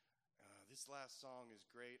 This last song is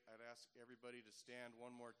great. I'd ask everybody to stand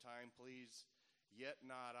one more time, please. Yet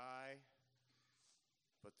not I,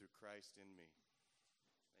 but through Christ in me.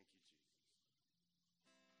 Thank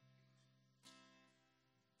you, Jesus.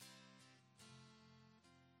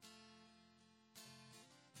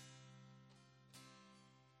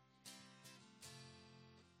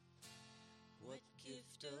 What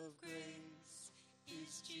gift of grace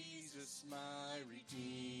is Jesus, my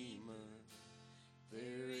Redeemer?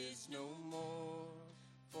 There is no more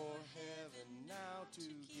for heaven now to give.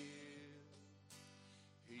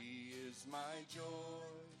 He is my joy,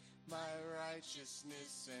 my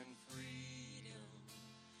righteousness and freedom,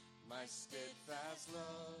 my steadfast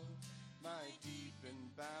love, my deep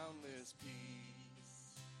and boundless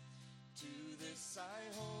peace. To this I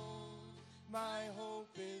hold, my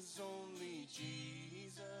hope is only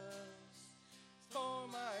Jesus, for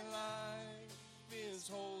my life is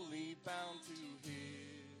wholly bound to His.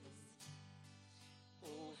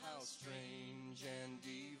 Oh, how strange and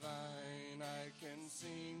divine, I can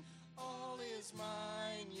sing, all is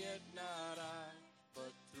mine, yet not I,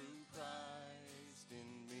 but through Christ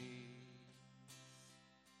in me.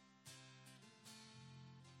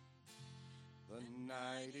 The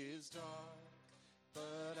night is dark,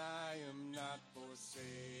 but I am not forsaken.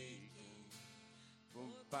 For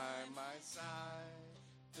by my side,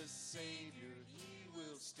 the Savior, he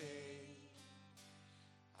will stay.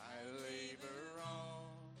 I labor on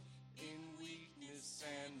in weakness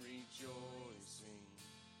and rejoicing,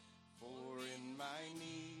 for in my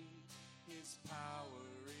need his power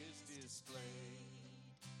is displayed.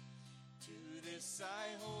 To this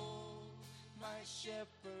I hold, my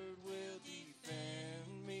shepherd will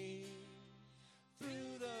defend me.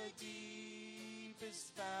 Through the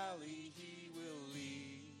deepest valley he will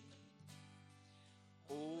lead.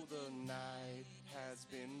 Oh, the night has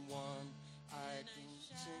been won, I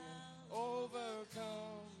can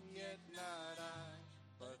overcome, yet not I,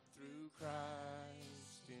 but through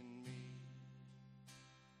Christ in me.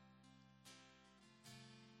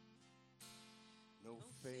 No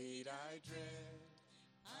fate I dread,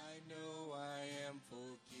 I know I am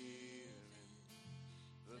forgiven.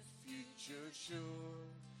 The future sure,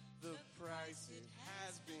 the price it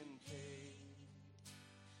has been paid.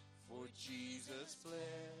 For Jesus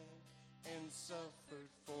bled and suffered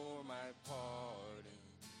for my pardon,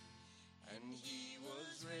 and he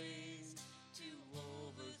was raised to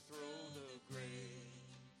overthrow the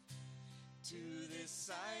grave. To this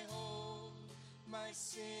I hold, my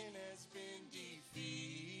sin has been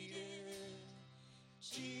defeated.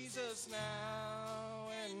 Jesus now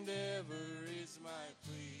and ever is my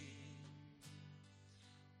plea.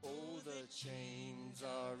 Oh, the chains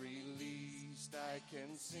are released, I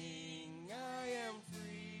can sing, I am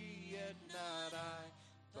free, yet not I,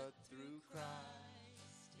 but through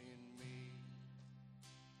Christ in me.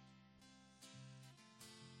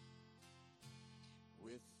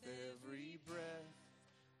 With every breath,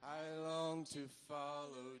 I long to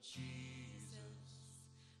follow Jesus,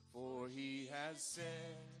 for he has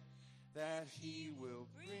said that he will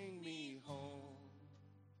bring me home.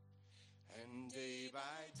 And day by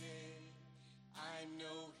day, I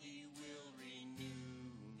know he will renew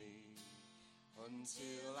me,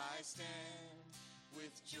 until I stand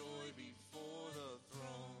with joy before the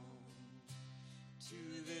throne.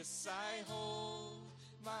 To this I hold,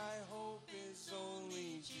 my hope is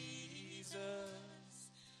only Jesus.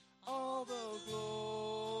 All the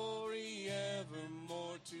glory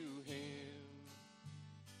evermore to him.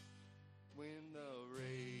 When the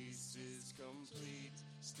race is complete,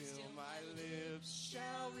 still my lips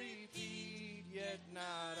shall repeat, yet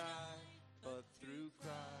not I, but through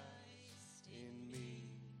Christ in me.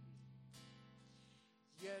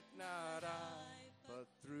 Yet not I, but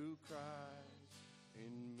through Christ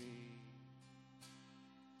in me.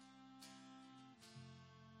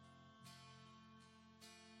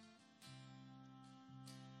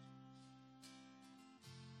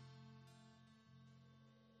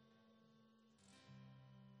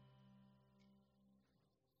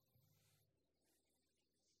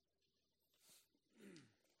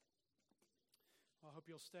 I hope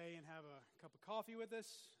you'll stay and have a cup of coffee with us,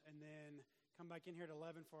 and then come back in here at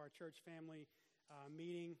 11 for our church family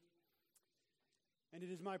meeting. And it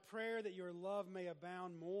is my prayer that your love may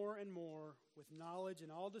abound more and more with knowledge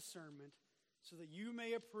and all discernment, so that you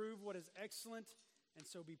may approve what is excellent, and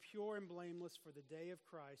so be pure and blameless for the day of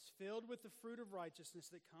Christ, filled with the fruit of righteousness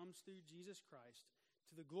that comes through Jesus Christ,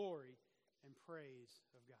 to the glory and praise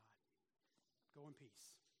of God. Go in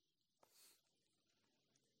peace.